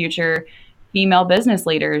and for future female business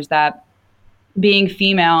leaders, that being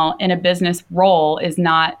female in a business role is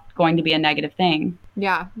not going to be a negative thing.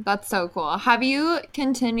 Yeah, that's so cool. Have you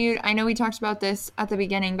continued, I know we talked about this at the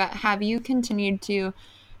beginning, but have you continued to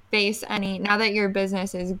face any, now that your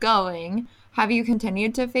business is going, have you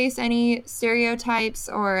continued to face any stereotypes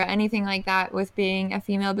or anything like that with being a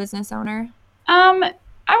female business owner? I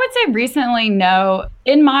would say recently, no.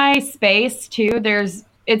 In my space too,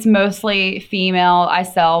 it's mostly female. I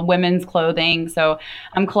sell women's clothing, so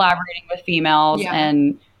I'm collaborating with females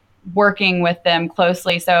and working with them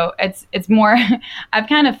closely. So it's more, I've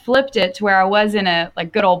kind of flipped it to where I was in a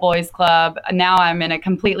like good old boys club. Now I'm in a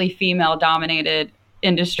completely female dominated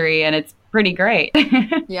industry, and it's pretty great.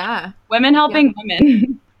 Yeah. Women helping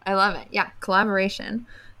women. I love it. Yeah. Collaboration.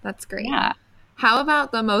 That's great. Yeah. How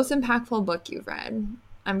about the most impactful book you've read?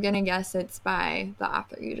 I'm going to guess it's by the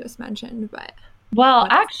author you just mentioned, but. Well,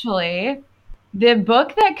 actually, the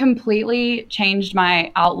book that completely changed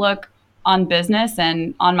my outlook on business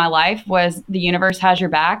and on my life was The Universe Has Your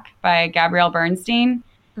Back by Gabrielle Bernstein.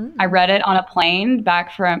 I read it on a plane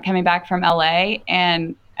coming back from LA.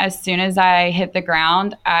 And as soon as I hit the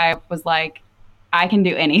ground, I was like, I can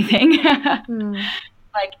do anything.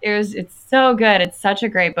 Like it's so good. It's such a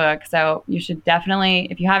great book. So you should definitely,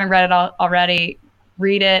 if you haven't read it already,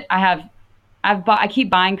 read it. I keep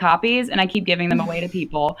buying copies and I keep giving them away to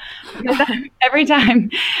people. every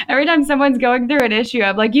time someone's going through an issue,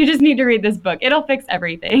 I'm like, you just need to read this book. It'll fix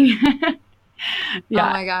everything. Yeah.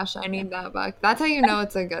 Oh my gosh, I need that book. That's how you know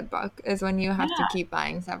it's a good book, is when you have to keep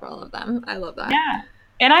buying several of them. I love that. Yeah.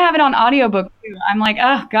 And I have it on audiobook too. I'm like,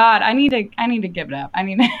 oh God, I need to give it up.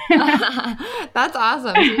 That's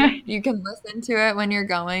awesome. So you can listen to it when you're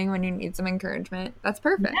going, when you need some encouragement. That's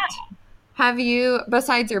perfect. Yeah. Have you,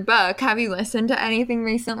 besides your book, have you listened to anything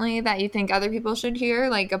recently that you think other people should hear,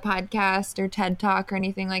 like a podcast or TED Talk or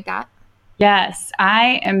anything like that? Yes,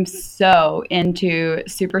 I am so into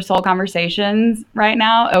Super Soul Conversations right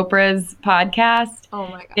now, Oprah's podcast. Oh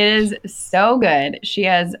my gosh. It is so good. She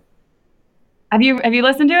has, have you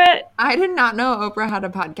listened to it? I did not know Oprah had a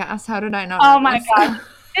podcast. How did I not know Oh my gosh.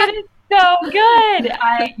 It is so good.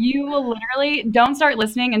 You will literally, don't start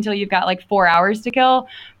listening until you've got like 4 hours to kill,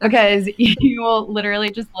 because you will literally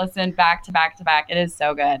just listen back to back to back. It is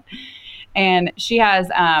so good. And she has,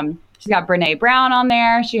 she's got Brene Brown on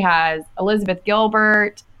there. She has Elizabeth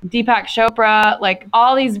Gilbert, Deepak Chopra, like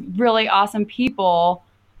all these really awesome people.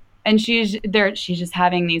 And she's just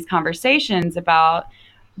having these conversations about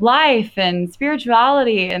life and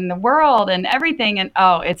spirituality and the world and everything. And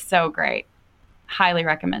oh, it's so great. Highly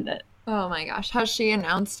recommend it. Oh my gosh. Has she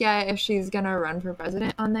announced yet if she's going to run for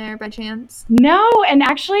president on there by chance? No. And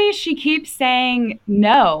actually, she keeps saying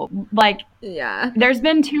no. Like, yeah, there's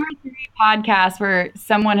been 2 or 3 podcasts where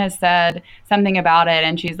someone has said something about it,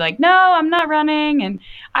 and she's like, no, I'm not running, and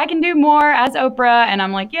I can do more as Oprah. And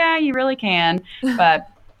I'm like, yeah, you really can. But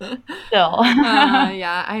still.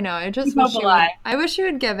 Yeah, I know. I wish she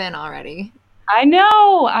would give in already. I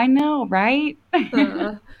know, right?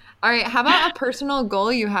 All right, how about a personal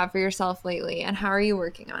goal you have for yourself lately, and how are you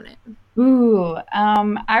working on it? Ooh,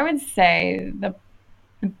 I would say the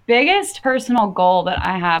biggest personal goal that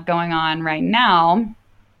I have going on right now,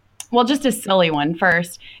 well, just a silly one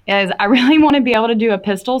first, is I really want to be able to do a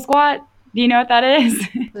pistol squat. Do you know what that is?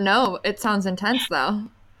 No, it sounds intense though.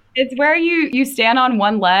 It's where you stand on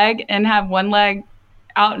one leg and have one leg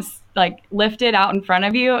out, like lifted out in front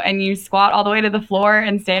of you, and you squat all the way to the floor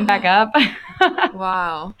and stand back up.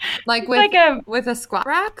 Wow. Like It's like a with a squat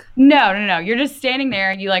rack? no. You're just standing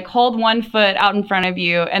there. You like hold one foot out in front of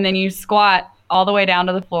you, and then you squat all the way down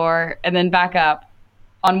to the floor, and then back up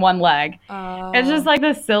on one leg. It's just Oh. like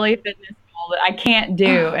this silly fitness goal that I can't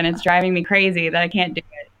do, and it's driving me crazy that I can't do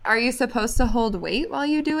it. Are you supposed to hold weight while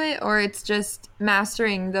you do it, or it's just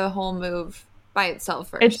mastering the whole move by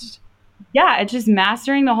itself It's first? Yeah, it's just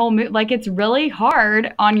mastering the whole move. Like it's really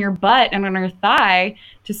hard on your butt and on your thigh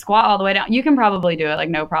to squat all the way down. You can probably do it like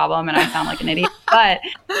no problem, and I sound like an idiot, but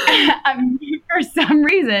for some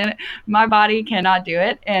reason my body cannot do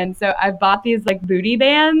it, and so I bought these like booty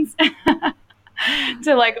bands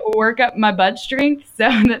to like work up my butt strength so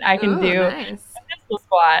that I can Ooh, do nice. a pistol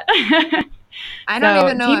squat. I don't So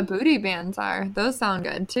even know do what you, booty bands are. Those sound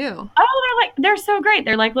good too. they're so great.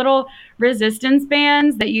 They're like little resistance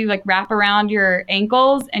bands that you like wrap around your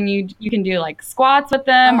ankles, and you can do like squats with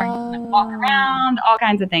them, or you can like walk Oh. around, all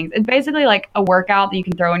kinds of things. It's basically like a workout that you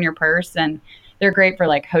can throw in your purse, and they're great for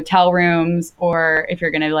like hotel rooms, or if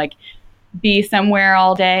you're going to like be somewhere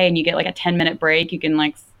all day and you get like a 10-minute break, you can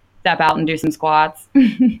like step out and do some squats.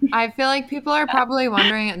 I feel like people are probably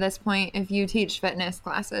wondering at this point if you teach fitness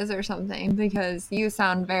classes or something because you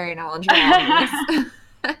sound very knowledgeable on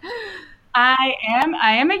this. I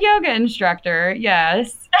am a yoga instructor,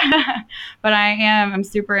 yes. But I'm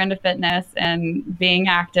super into fitness and being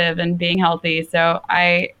active and being healthy. So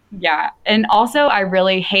yeah. And also I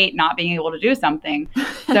really hate not being able to do something.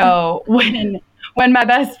 So when my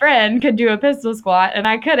best friend could do a pistol squat and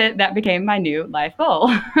I couldn't, that became my new life goal.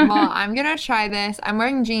 Well, I'm gonna try this. I'm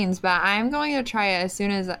wearing jeans, but I'm going to try it as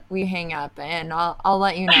soon as we hang up, and I'll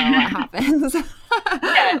let you know what happens.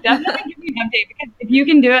 Yeah, definitely give me an update, because if you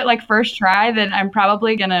can do it like first try, then I'm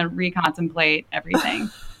probably gonna recontemplate everything.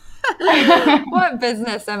 What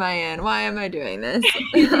business am I in? Why am I doing this?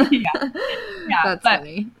 Yeah, yeah. That's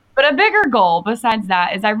funny. But a bigger goal besides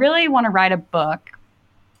that is I really want to write a book,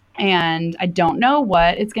 and I don't know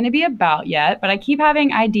what it's going to be about yet, but I keep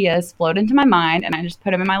having ideas float into my mind, and I just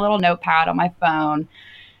put them in my little notepad on my phone.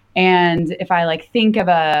 And if I like think of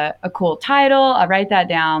a cool title, I write that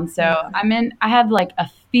down. So Yeah. I have like a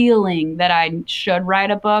feeling that I should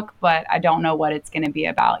write a book, but I don't know what it's going to be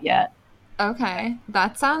about yet. Okay,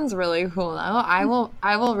 that sounds really cool though. I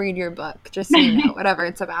will read your book just so you know, whatever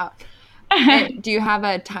it's about. Do you have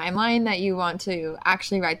a timeline that you want to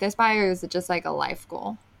actually write this by, or is it just like a life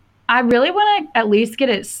goal? I really want to at least get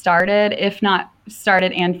it started, if not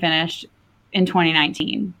started and finished in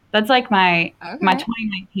 2019. That's like my Okay.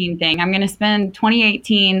 2019 thing. I'm going to spend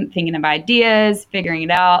 2018 thinking of ideas, figuring it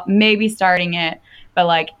out, maybe starting it, but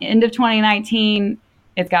like end of 2019,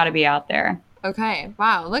 it's got to be out there. Okay.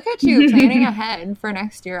 Wow. Look at you planning ahead for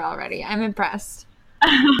next year already. I'm impressed.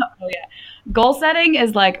 Oh yeah. Goal setting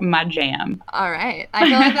is like my jam. All right. I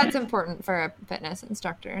feel like that's important for a fitness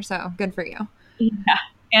instructor. So good for you. Yeah.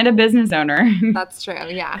 And a business owner. That's true.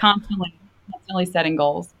 Yeah. Constantly setting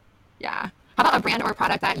goals. Yeah. How about a brand or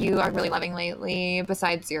product that you are really loving lately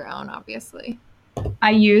besides your own, obviously?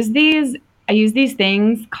 I use these I use these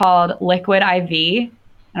things called Liquid IV.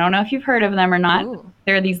 I don't know if you've heard of them or not. Ooh,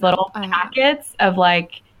 They're these no, little I haven't. packets of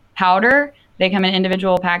like powder. They come in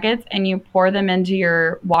individual packets, and you pour them into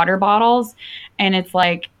your water bottles, and it's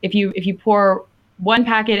like if you pour one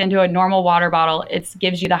packet into a normal water bottle, it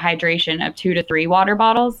gives you the hydration of 2 to 3 water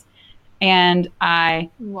bottles. And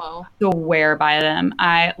I Whoa. swear by them.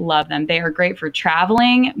 I love them. They are great for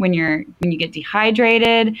traveling when you get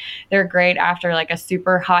dehydrated. They're great after like a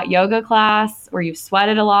super hot yoga class where you've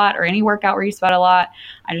sweated a lot, or any workout where you sweat a lot.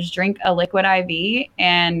 I just drink a Liquid IV,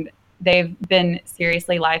 and they've been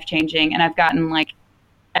seriously life-changing, and I've gotten like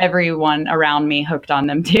everyone around me hooked on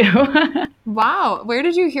them too. Wow. Where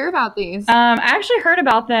did you hear about these? I actually heard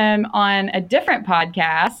about them on a different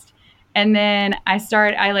podcast. And then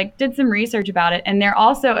I like did some research about it, and they're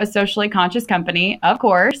also a socially conscious company, of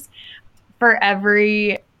course. For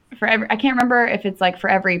every I can't remember if it's like for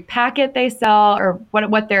every packet they sell or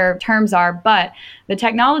what their terms are, but the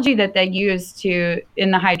technology that they use to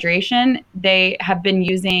in the hydration, they have been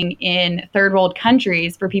using in third world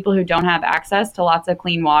countries for people who don't have access to lots of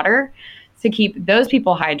clean water. to keep those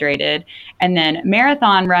people hydrated. And then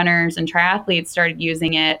marathon runners and triathletes started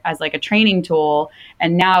using it as like a training tool.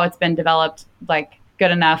 And now it's been developed like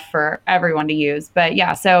good enough for everyone to use. But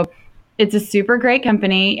yeah, so it's a super great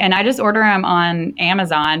company. And I just order them on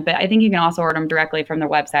Amazon, but I think you can also order them directly from their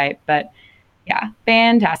website. But yeah,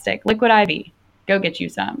 fantastic. Liquid IV. Go get you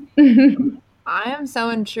some. I am so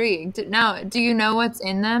intrigued. Now, do you know what's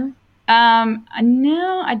in them?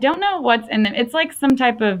 No, I don't know what's in them. It's like some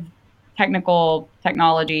type of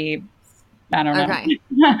technology. I don't know.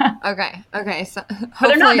 Okay. So but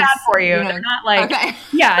they're not bad for you. They're not like,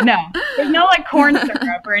 yeah, no. There's no like corn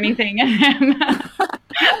syrup or anything in them.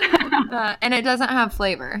 And it doesn't have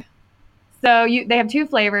flavor. So they have 2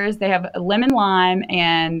 flavors. They have lemon lime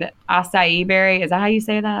and acai berry. Is that how you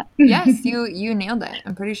say that? Yes, you nailed it.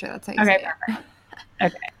 I'm pretty sure that's how you say perfect.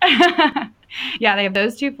 Okay. Yeah, they have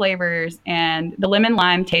those 2 flavors, and the lemon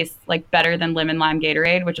lime tastes like better than lemon lime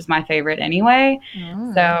Gatorade, which is my favorite anyway.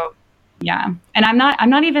 So yeah, and I'm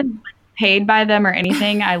not even paid by them or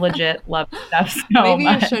anything. I legit love stuff so Maybe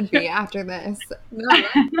much. You should be after this. No,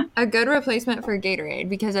 a good replacement for Gatorade,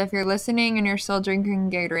 because if you're listening and you're still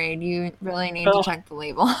drinking Gatorade, you really need to check the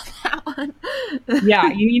label on that one. Yeah,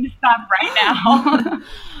 you need to stop right now.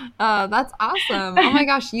 Oh, that's awesome. Oh my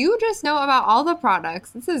gosh, you just know about all the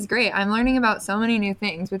products. This is great. I'm learning about so many new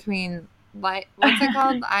things between, like, what's it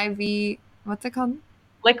called? What's it called?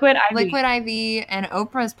 Liquid IV. Liquid IV and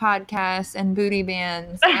Oprah's podcast and booty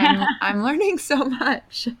bands. I'm learning so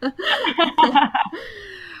much.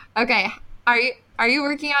 Okay. Are you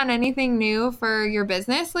working on anything new for your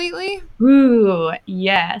business lately? Ooh,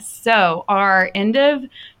 yes. So our end of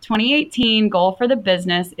 2018 goal for the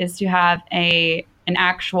business is to have an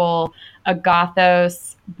actual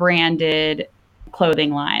Agathos branded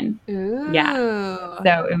clothing line. Ooh. Yeah.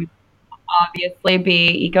 So it would obviously be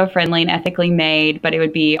eco-friendly and ethically made, but it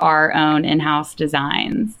would be our own in-house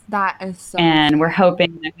designs. That is so And we're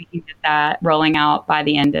hoping that we can get that rolling out by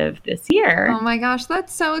the end of this year. Oh my gosh,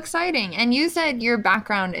 that's so exciting. And you said your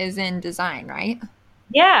background is in design, right?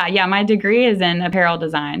 Yeah, my degree is in apparel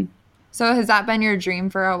design. So has that been your dream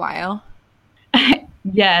for a while?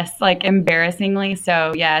 Yes, like embarrassingly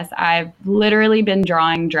so. Yes, I've literally been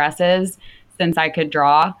drawing dresses since I could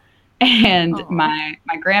draw. And my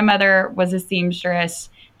grandmother was a seamstress.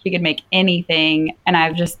 She could make anything. And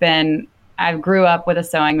I grew up with a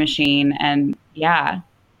sewing machine. And yeah,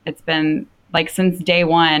 it's been like since day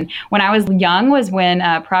one. When I was young was when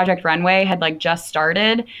Project Runway had like just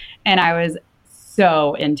started. And I was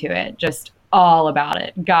so into it, just all about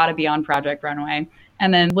it. Got to be on Project Runway.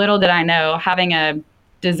 And then little did I know, having a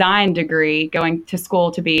design degree, going to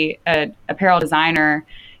school to be an apparel designer,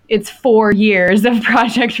 it's 4 years of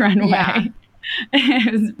Project Runway. Yeah.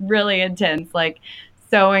 It was really intense, like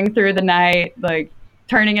sewing through the night, like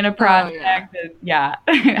turning in a project,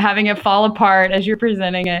 having it fall apart as you're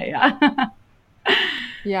presenting it. Yeah.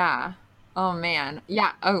 Yeah. Oh man.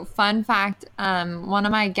 Yeah. Oh, fun fact. One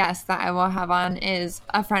of my guests that I will have on is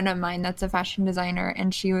a friend of mine that's a fashion designer,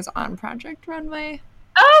 and she was on Project Runway.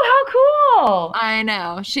 Oh, how cool. I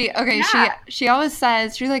know. She always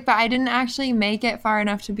says, she's like, but I didn't actually make it far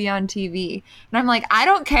enough to be on TV. And I'm like, I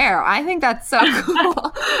don't care. I think that's so cool.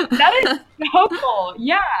 That is so cool.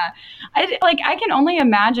 Yeah. I can only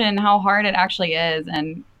imagine how hard it actually is.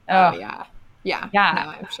 And yeah. No,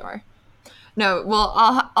 I'm sure. No, well,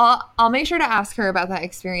 I'll make sure to ask her about that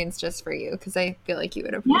experience just for you, because I feel like you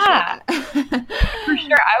would appreciate that. For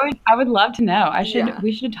sure. I would love to know.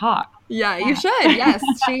 We should talk. Yeah, you should. Yes.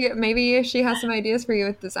 Maybe she has some ideas for you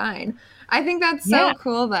with design. I think that's so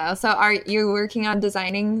cool though. So are you working on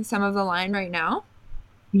designing some of the line right now?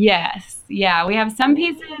 Yes. Yeah. We have some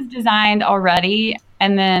pieces designed already,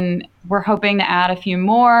 and then we're hoping to add a few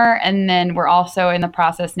more. And then we're also in the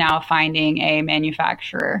process now of finding a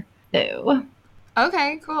manufacturer.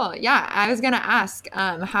 Okay, cool. Yeah, I was going to ask,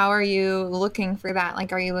 how are you looking for that?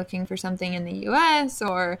 Like, are you looking for something in the US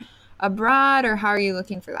or abroad, or how are you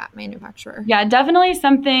looking for that manufacturer? Yeah, definitely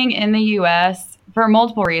something in the US for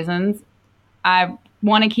multiple reasons. I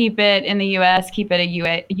want to keep it in the US, keep it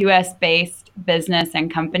a US based business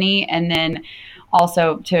and company, and then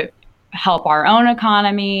also to help our own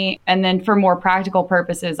economy. And then for more practical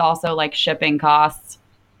purposes, also like shipping costs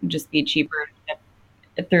just be cheaper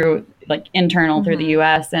through like internal through the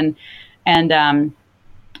US, and I'm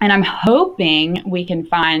hoping we can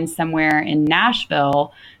find somewhere in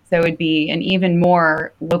Nashville, so it would be an even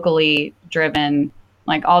more locally driven,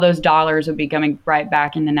 like all those dollars would be coming right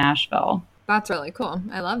back into Nashville. That's really cool.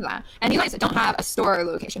 I love that. And you guys don't have a store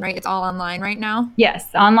location, right? It's all online right now? Yes,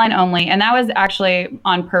 online only. And that was actually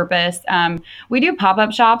on purpose. We do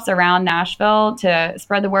pop-up shops around Nashville to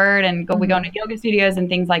spread the word, and we go into yoga studios and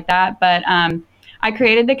things like that. But I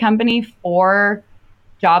created the company for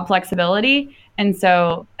job flexibility. And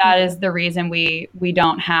so that is the reason we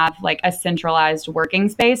don't have like a centralized working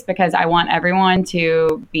space, because I want everyone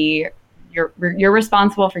to be you're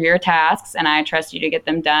responsible for your tasks, and I trust you to get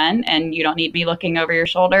them done, and you don't need me looking over your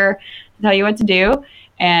shoulder to tell you what to do.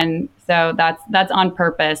 And so that's on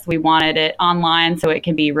purpose. We wanted it online so it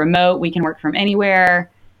can be remote. We can work from anywhere,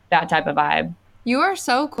 that type of vibe. You are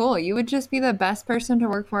so cool. You would just be the best person to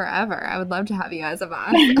work for ever. I would love to have you as a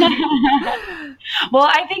boss. Well,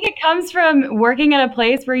 I think it comes from working at a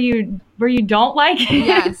place where you don't like it.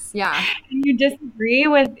 Yes, yeah. And you disagree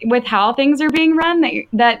with how things are being run.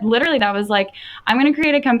 That literally that was like, I'm going to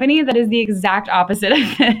create a company that is the exact opposite of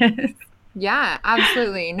this. Yeah,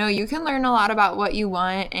 absolutely. No, you can learn a lot about what you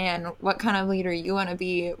want and what kind of leader you want to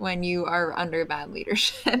be when you are under bad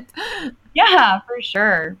leadership. Yeah, for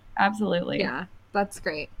sure. Absolutely. Yeah, that's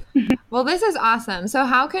great. Well, this is awesome. So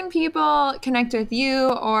how can people connect with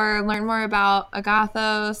you or learn more about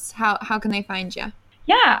Agathos? How can they find you?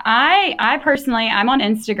 Yeah, I personally, I'm on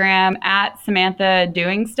Instagram at Samantha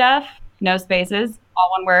Doing Stuff, no spaces, all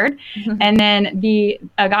one word. And then the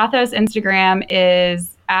Agathos Instagram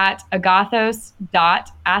is at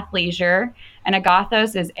agathos.athleisure, and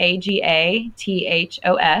Agathos is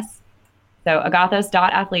Agathos. So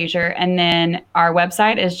agathos.athleisure. And then our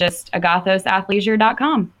website is just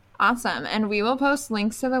agathosathleisure.com. Awesome. And we will post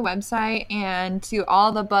links to the website and to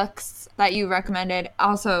all the books that you recommended,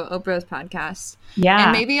 also Oprah's podcast. Yeah.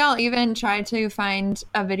 And maybe I'll even try to find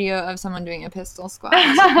a video of someone doing a pistol squat.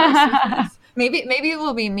 Maybe it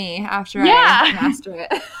will be me after I master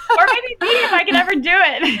it. Or maybe me if I can ever do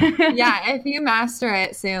it. Yeah, if you master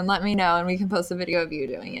it soon, let me know and we can post a video of you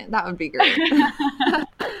doing it. That would be great.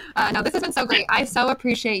 No, this has been so great. I so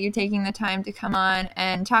appreciate you taking the time to come on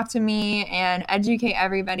and talk to me and educate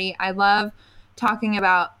everybody. I love talking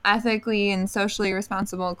about ethically and socially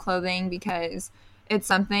responsible clothing because it's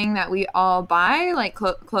something that we all buy. Like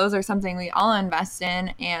clothes are something we all invest in.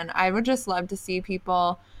 And I would just love to see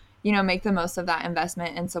people make the most of that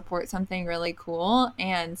investment and support something really cool.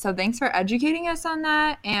 And so thanks for educating us on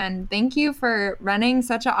that. And thank you for running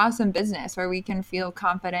such an awesome business where we can feel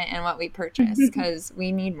confident in what we purchase, because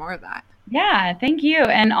we need more of that. Yeah, thank you.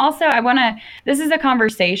 And also this is a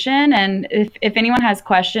conversation. And if anyone has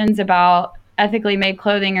questions about ethically made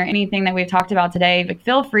clothing or anything that we've talked about today,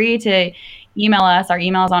 feel free to email us. Our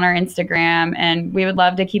email is on our Instagram, and we would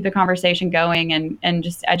love to keep the conversation going and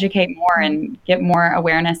just educate more and get more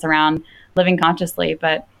awareness around living consciously.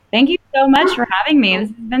 But thank you so much for having me. This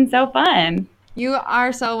has been so fun. You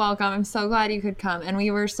are so welcome. I'm so glad you could come. And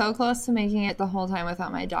we were so close to making it the whole time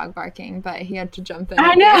without my dog barking, but he had to jump in.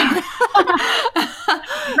 I know.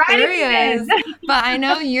 There he is. But I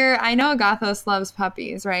know Agathos loves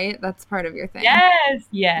puppies, right? That's part of your thing. Yes.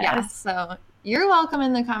 Yes. So you're welcome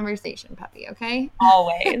in the conversation, puppy, okay?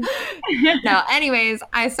 Always. No, anyways,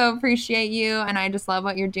 I so appreciate you, and I just love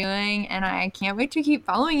what you're doing, and I can't wait to keep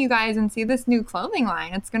following you guys and see this new clothing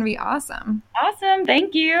line. It's going to be awesome. Awesome.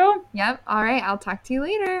 Thank you. Yep. All right. I'll talk to you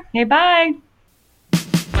later. Okay, bye.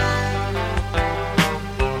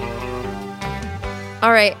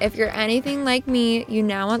 All right. If you're anything like me, you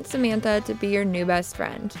now want Samantha to be your new best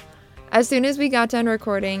friend. As soon as we got done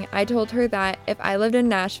recording, I told her that if I lived in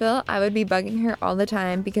Nashville, I would be bugging her all the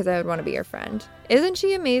time because I would want to be her friend. Isn't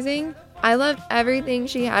she amazing? I loved everything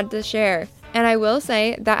she had to share. And I will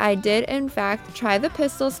say that I did, in fact, try the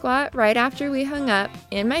pistol squat right after we hung up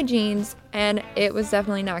in my jeans, and it was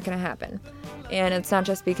definitely not going to happen. And it's not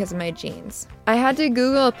just because of my jeans. I had to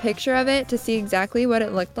Google a picture of it to see exactly what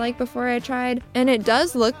it looked like before I tried, and it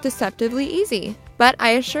does look deceptively easy. But I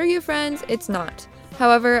assure you, friends, it's not.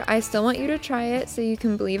 However, I still want you to try it so you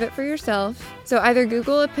can believe it for yourself. So either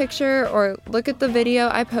Google a picture or look at the video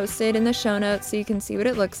I posted in the show notes so you can see what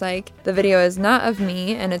it looks like. The video is not of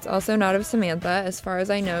me, and it's also not of Samantha. As far as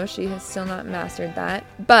I know, she has still not mastered that.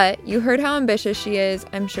 But you heard how ambitious she is.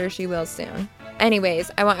 I'm sure she will soon. Anyways,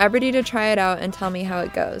 I want everybody to try it out and tell me how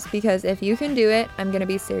it goes, because if you can do it, I'm going to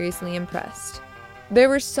be seriously impressed. There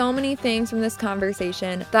were so many things from this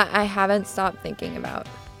conversation that I haven't stopped thinking about.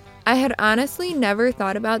 I had honestly never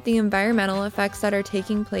thought about the environmental effects that are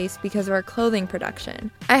taking place because of our clothing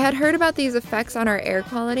production. I had heard about these effects on our air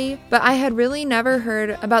quality, but I had really never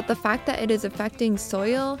heard about the fact that it is affecting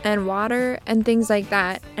soil and water and things like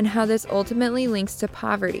that, and how this ultimately links to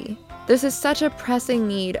poverty. This is such a pressing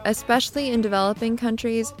need, especially in developing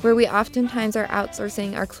countries where we oftentimes are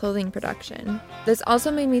outsourcing our clothing production. This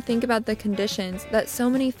also made me think about the conditions that so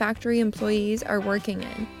many factory employees are working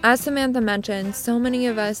in. As Samantha mentioned, so many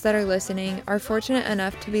of us that are listening are fortunate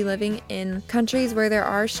enough to be living in countries where there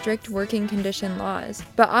are strict working condition laws,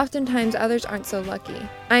 but oftentimes others aren't so lucky.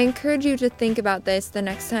 I encourage you to think about this the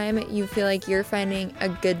next time you feel like you're finding a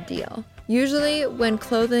good deal. Usually, when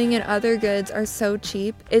clothing and other goods are so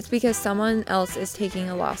cheap, it's because someone else is taking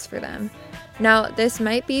a loss for them. Now, this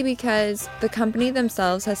might be because the company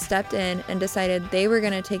themselves has stepped in and decided they were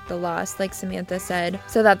going to take the loss, like Samantha said,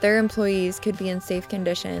 so that their employees could be in safe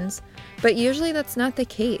conditions. But usually that's not the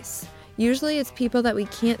case. Usually it's people that we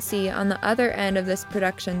can't see on the other end of this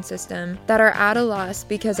production system that are at a loss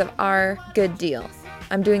because of our good deal.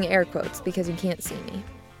 I'm doing air quotes because you can't see me.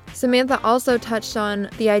 Samantha also touched on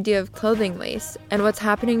the idea of clothing waste and what's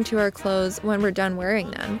happening to our clothes when we're done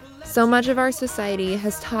wearing them. So much of our society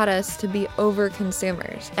has taught us to be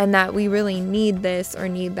over-consumers and that we really need this or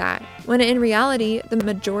need that, when in reality, the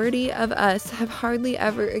majority of us have hardly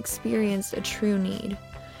ever experienced a true need.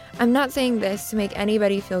 I'm not saying this to make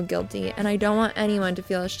anybody feel guilty, and I don't want anyone to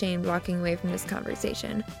feel ashamed walking away from this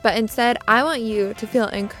conversation. But instead, I want you to feel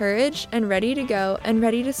encouraged and ready to go and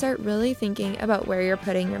ready to start really thinking about where you're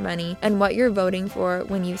putting your money and what you're voting for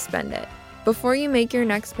when you spend it. Before you make your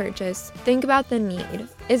next purchase, think about the need.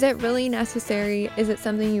 Is it really necessary? Is it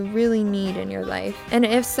something you really need in your life? And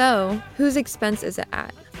if so, whose expense is it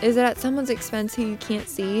at? Is it at someone's expense who you can't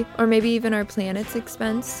see, or maybe even our planet's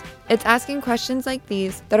expense? It's asking questions like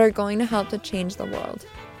these that are going to help to change the world.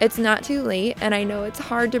 It's not too late, and I know it's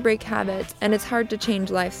hard to break habits and it's hard to change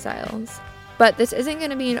lifestyles. But this isn't going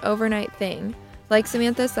to be an overnight thing. Like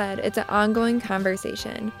Samantha said, it's an ongoing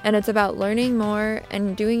conversation, and it's about learning more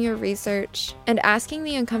and doing your research and asking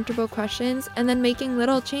the uncomfortable questions and then making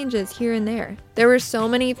little changes here and there. There were so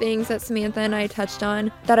many things that Samantha and I touched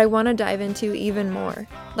on that I want to dive into even more.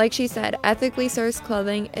 Like she said, ethically sourced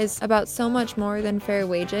clothing is about so much more than fair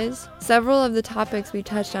wages. Several of the topics we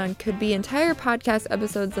touched on could be entire podcast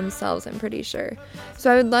episodes themselves, I'm pretty sure.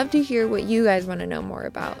 So I would love to hear what you guys want to know more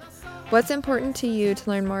about. What's important to you to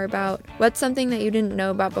learn more about? What's something that you didn't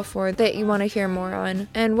know about before that you want to hear more on?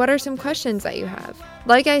 And what are some questions that you have?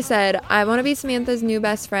 Like I said, I want to be Samantha's new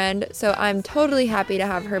best friend, so I'm totally happy to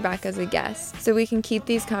have her back as a guest so we can keep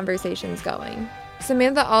these conversations going.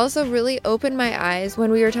 Samantha also really opened my eyes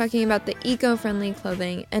when we were talking about the eco-friendly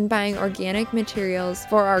clothing and buying organic materials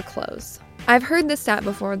for our clothes. I've heard this stat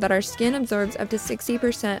before that our skin absorbs up to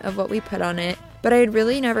 60% of what we put on it, but I had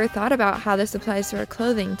really never thought about how this applies to our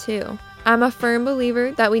clothing too. I'm a firm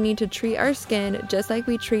believer that we need to treat our skin just like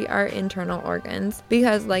we treat our internal organs,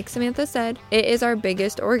 because like Samantha said, it is our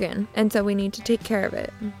biggest organ, and so we need to take care of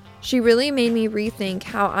it. She really made me rethink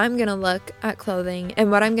how I'm gonna look at clothing and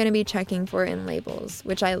what I'm gonna be checking for in labels,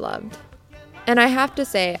 which I loved. And I have to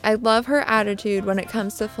say, I love her attitude when it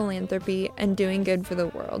comes to philanthropy and doing good for the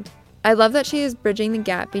world. I love that she is bridging the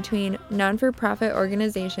gap between non-for-profit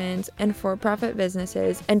organizations and for-profit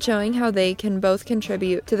businesses and showing how they can both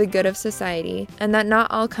contribute to the good of society, and that not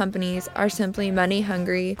all companies are simply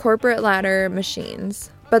money-hungry corporate ladder machines,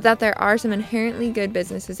 but that there are some inherently good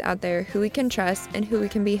businesses out there who we can trust and who we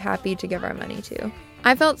can be happy to give our money to.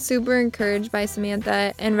 I felt super encouraged by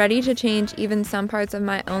Samantha and ready to change even some parts of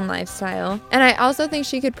my own lifestyle, and I also think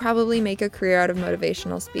she could probably make a career out of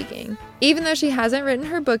motivational speaking. Even though she hasn't written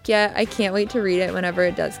her book yet, I can't wait to read it whenever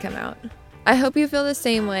it does come out. I hope you feel the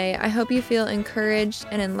same way. I hope you feel encouraged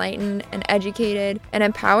and enlightened and educated and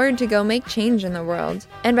empowered to go make change in the world.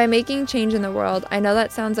 And by making change in the world, I know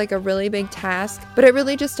that sounds like a really big task, but it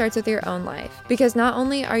really just starts with your own life. Because not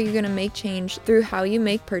only are you going to make change through how you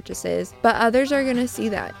make purchases, but others are going to see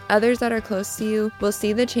that. Others that are close to you will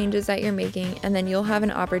see the changes that you're making, and then you'll have an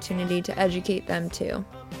opportunity to educate them too.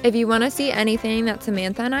 If you want to see anything that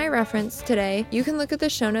Samantha and I referenced today, you can look at the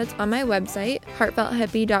show notes on my website,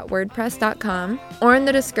 heartfelthippie.wordpress.com, or in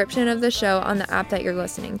the description of the show on the app that you're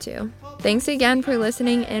listening to. Thanks again for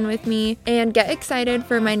listening in with me, and get excited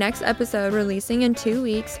for my next episode releasing in 2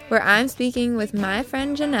 weeks, where I'm speaking with my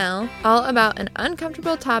friend Janelle all about an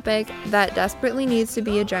uncomfortable topic that desperately needs to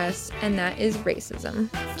be addressed, and that is racism.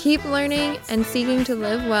 Keep learning and seeking to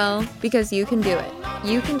live well, because you can do it.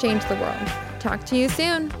 You can change the world. Talk to you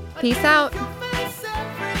soon. Peace out.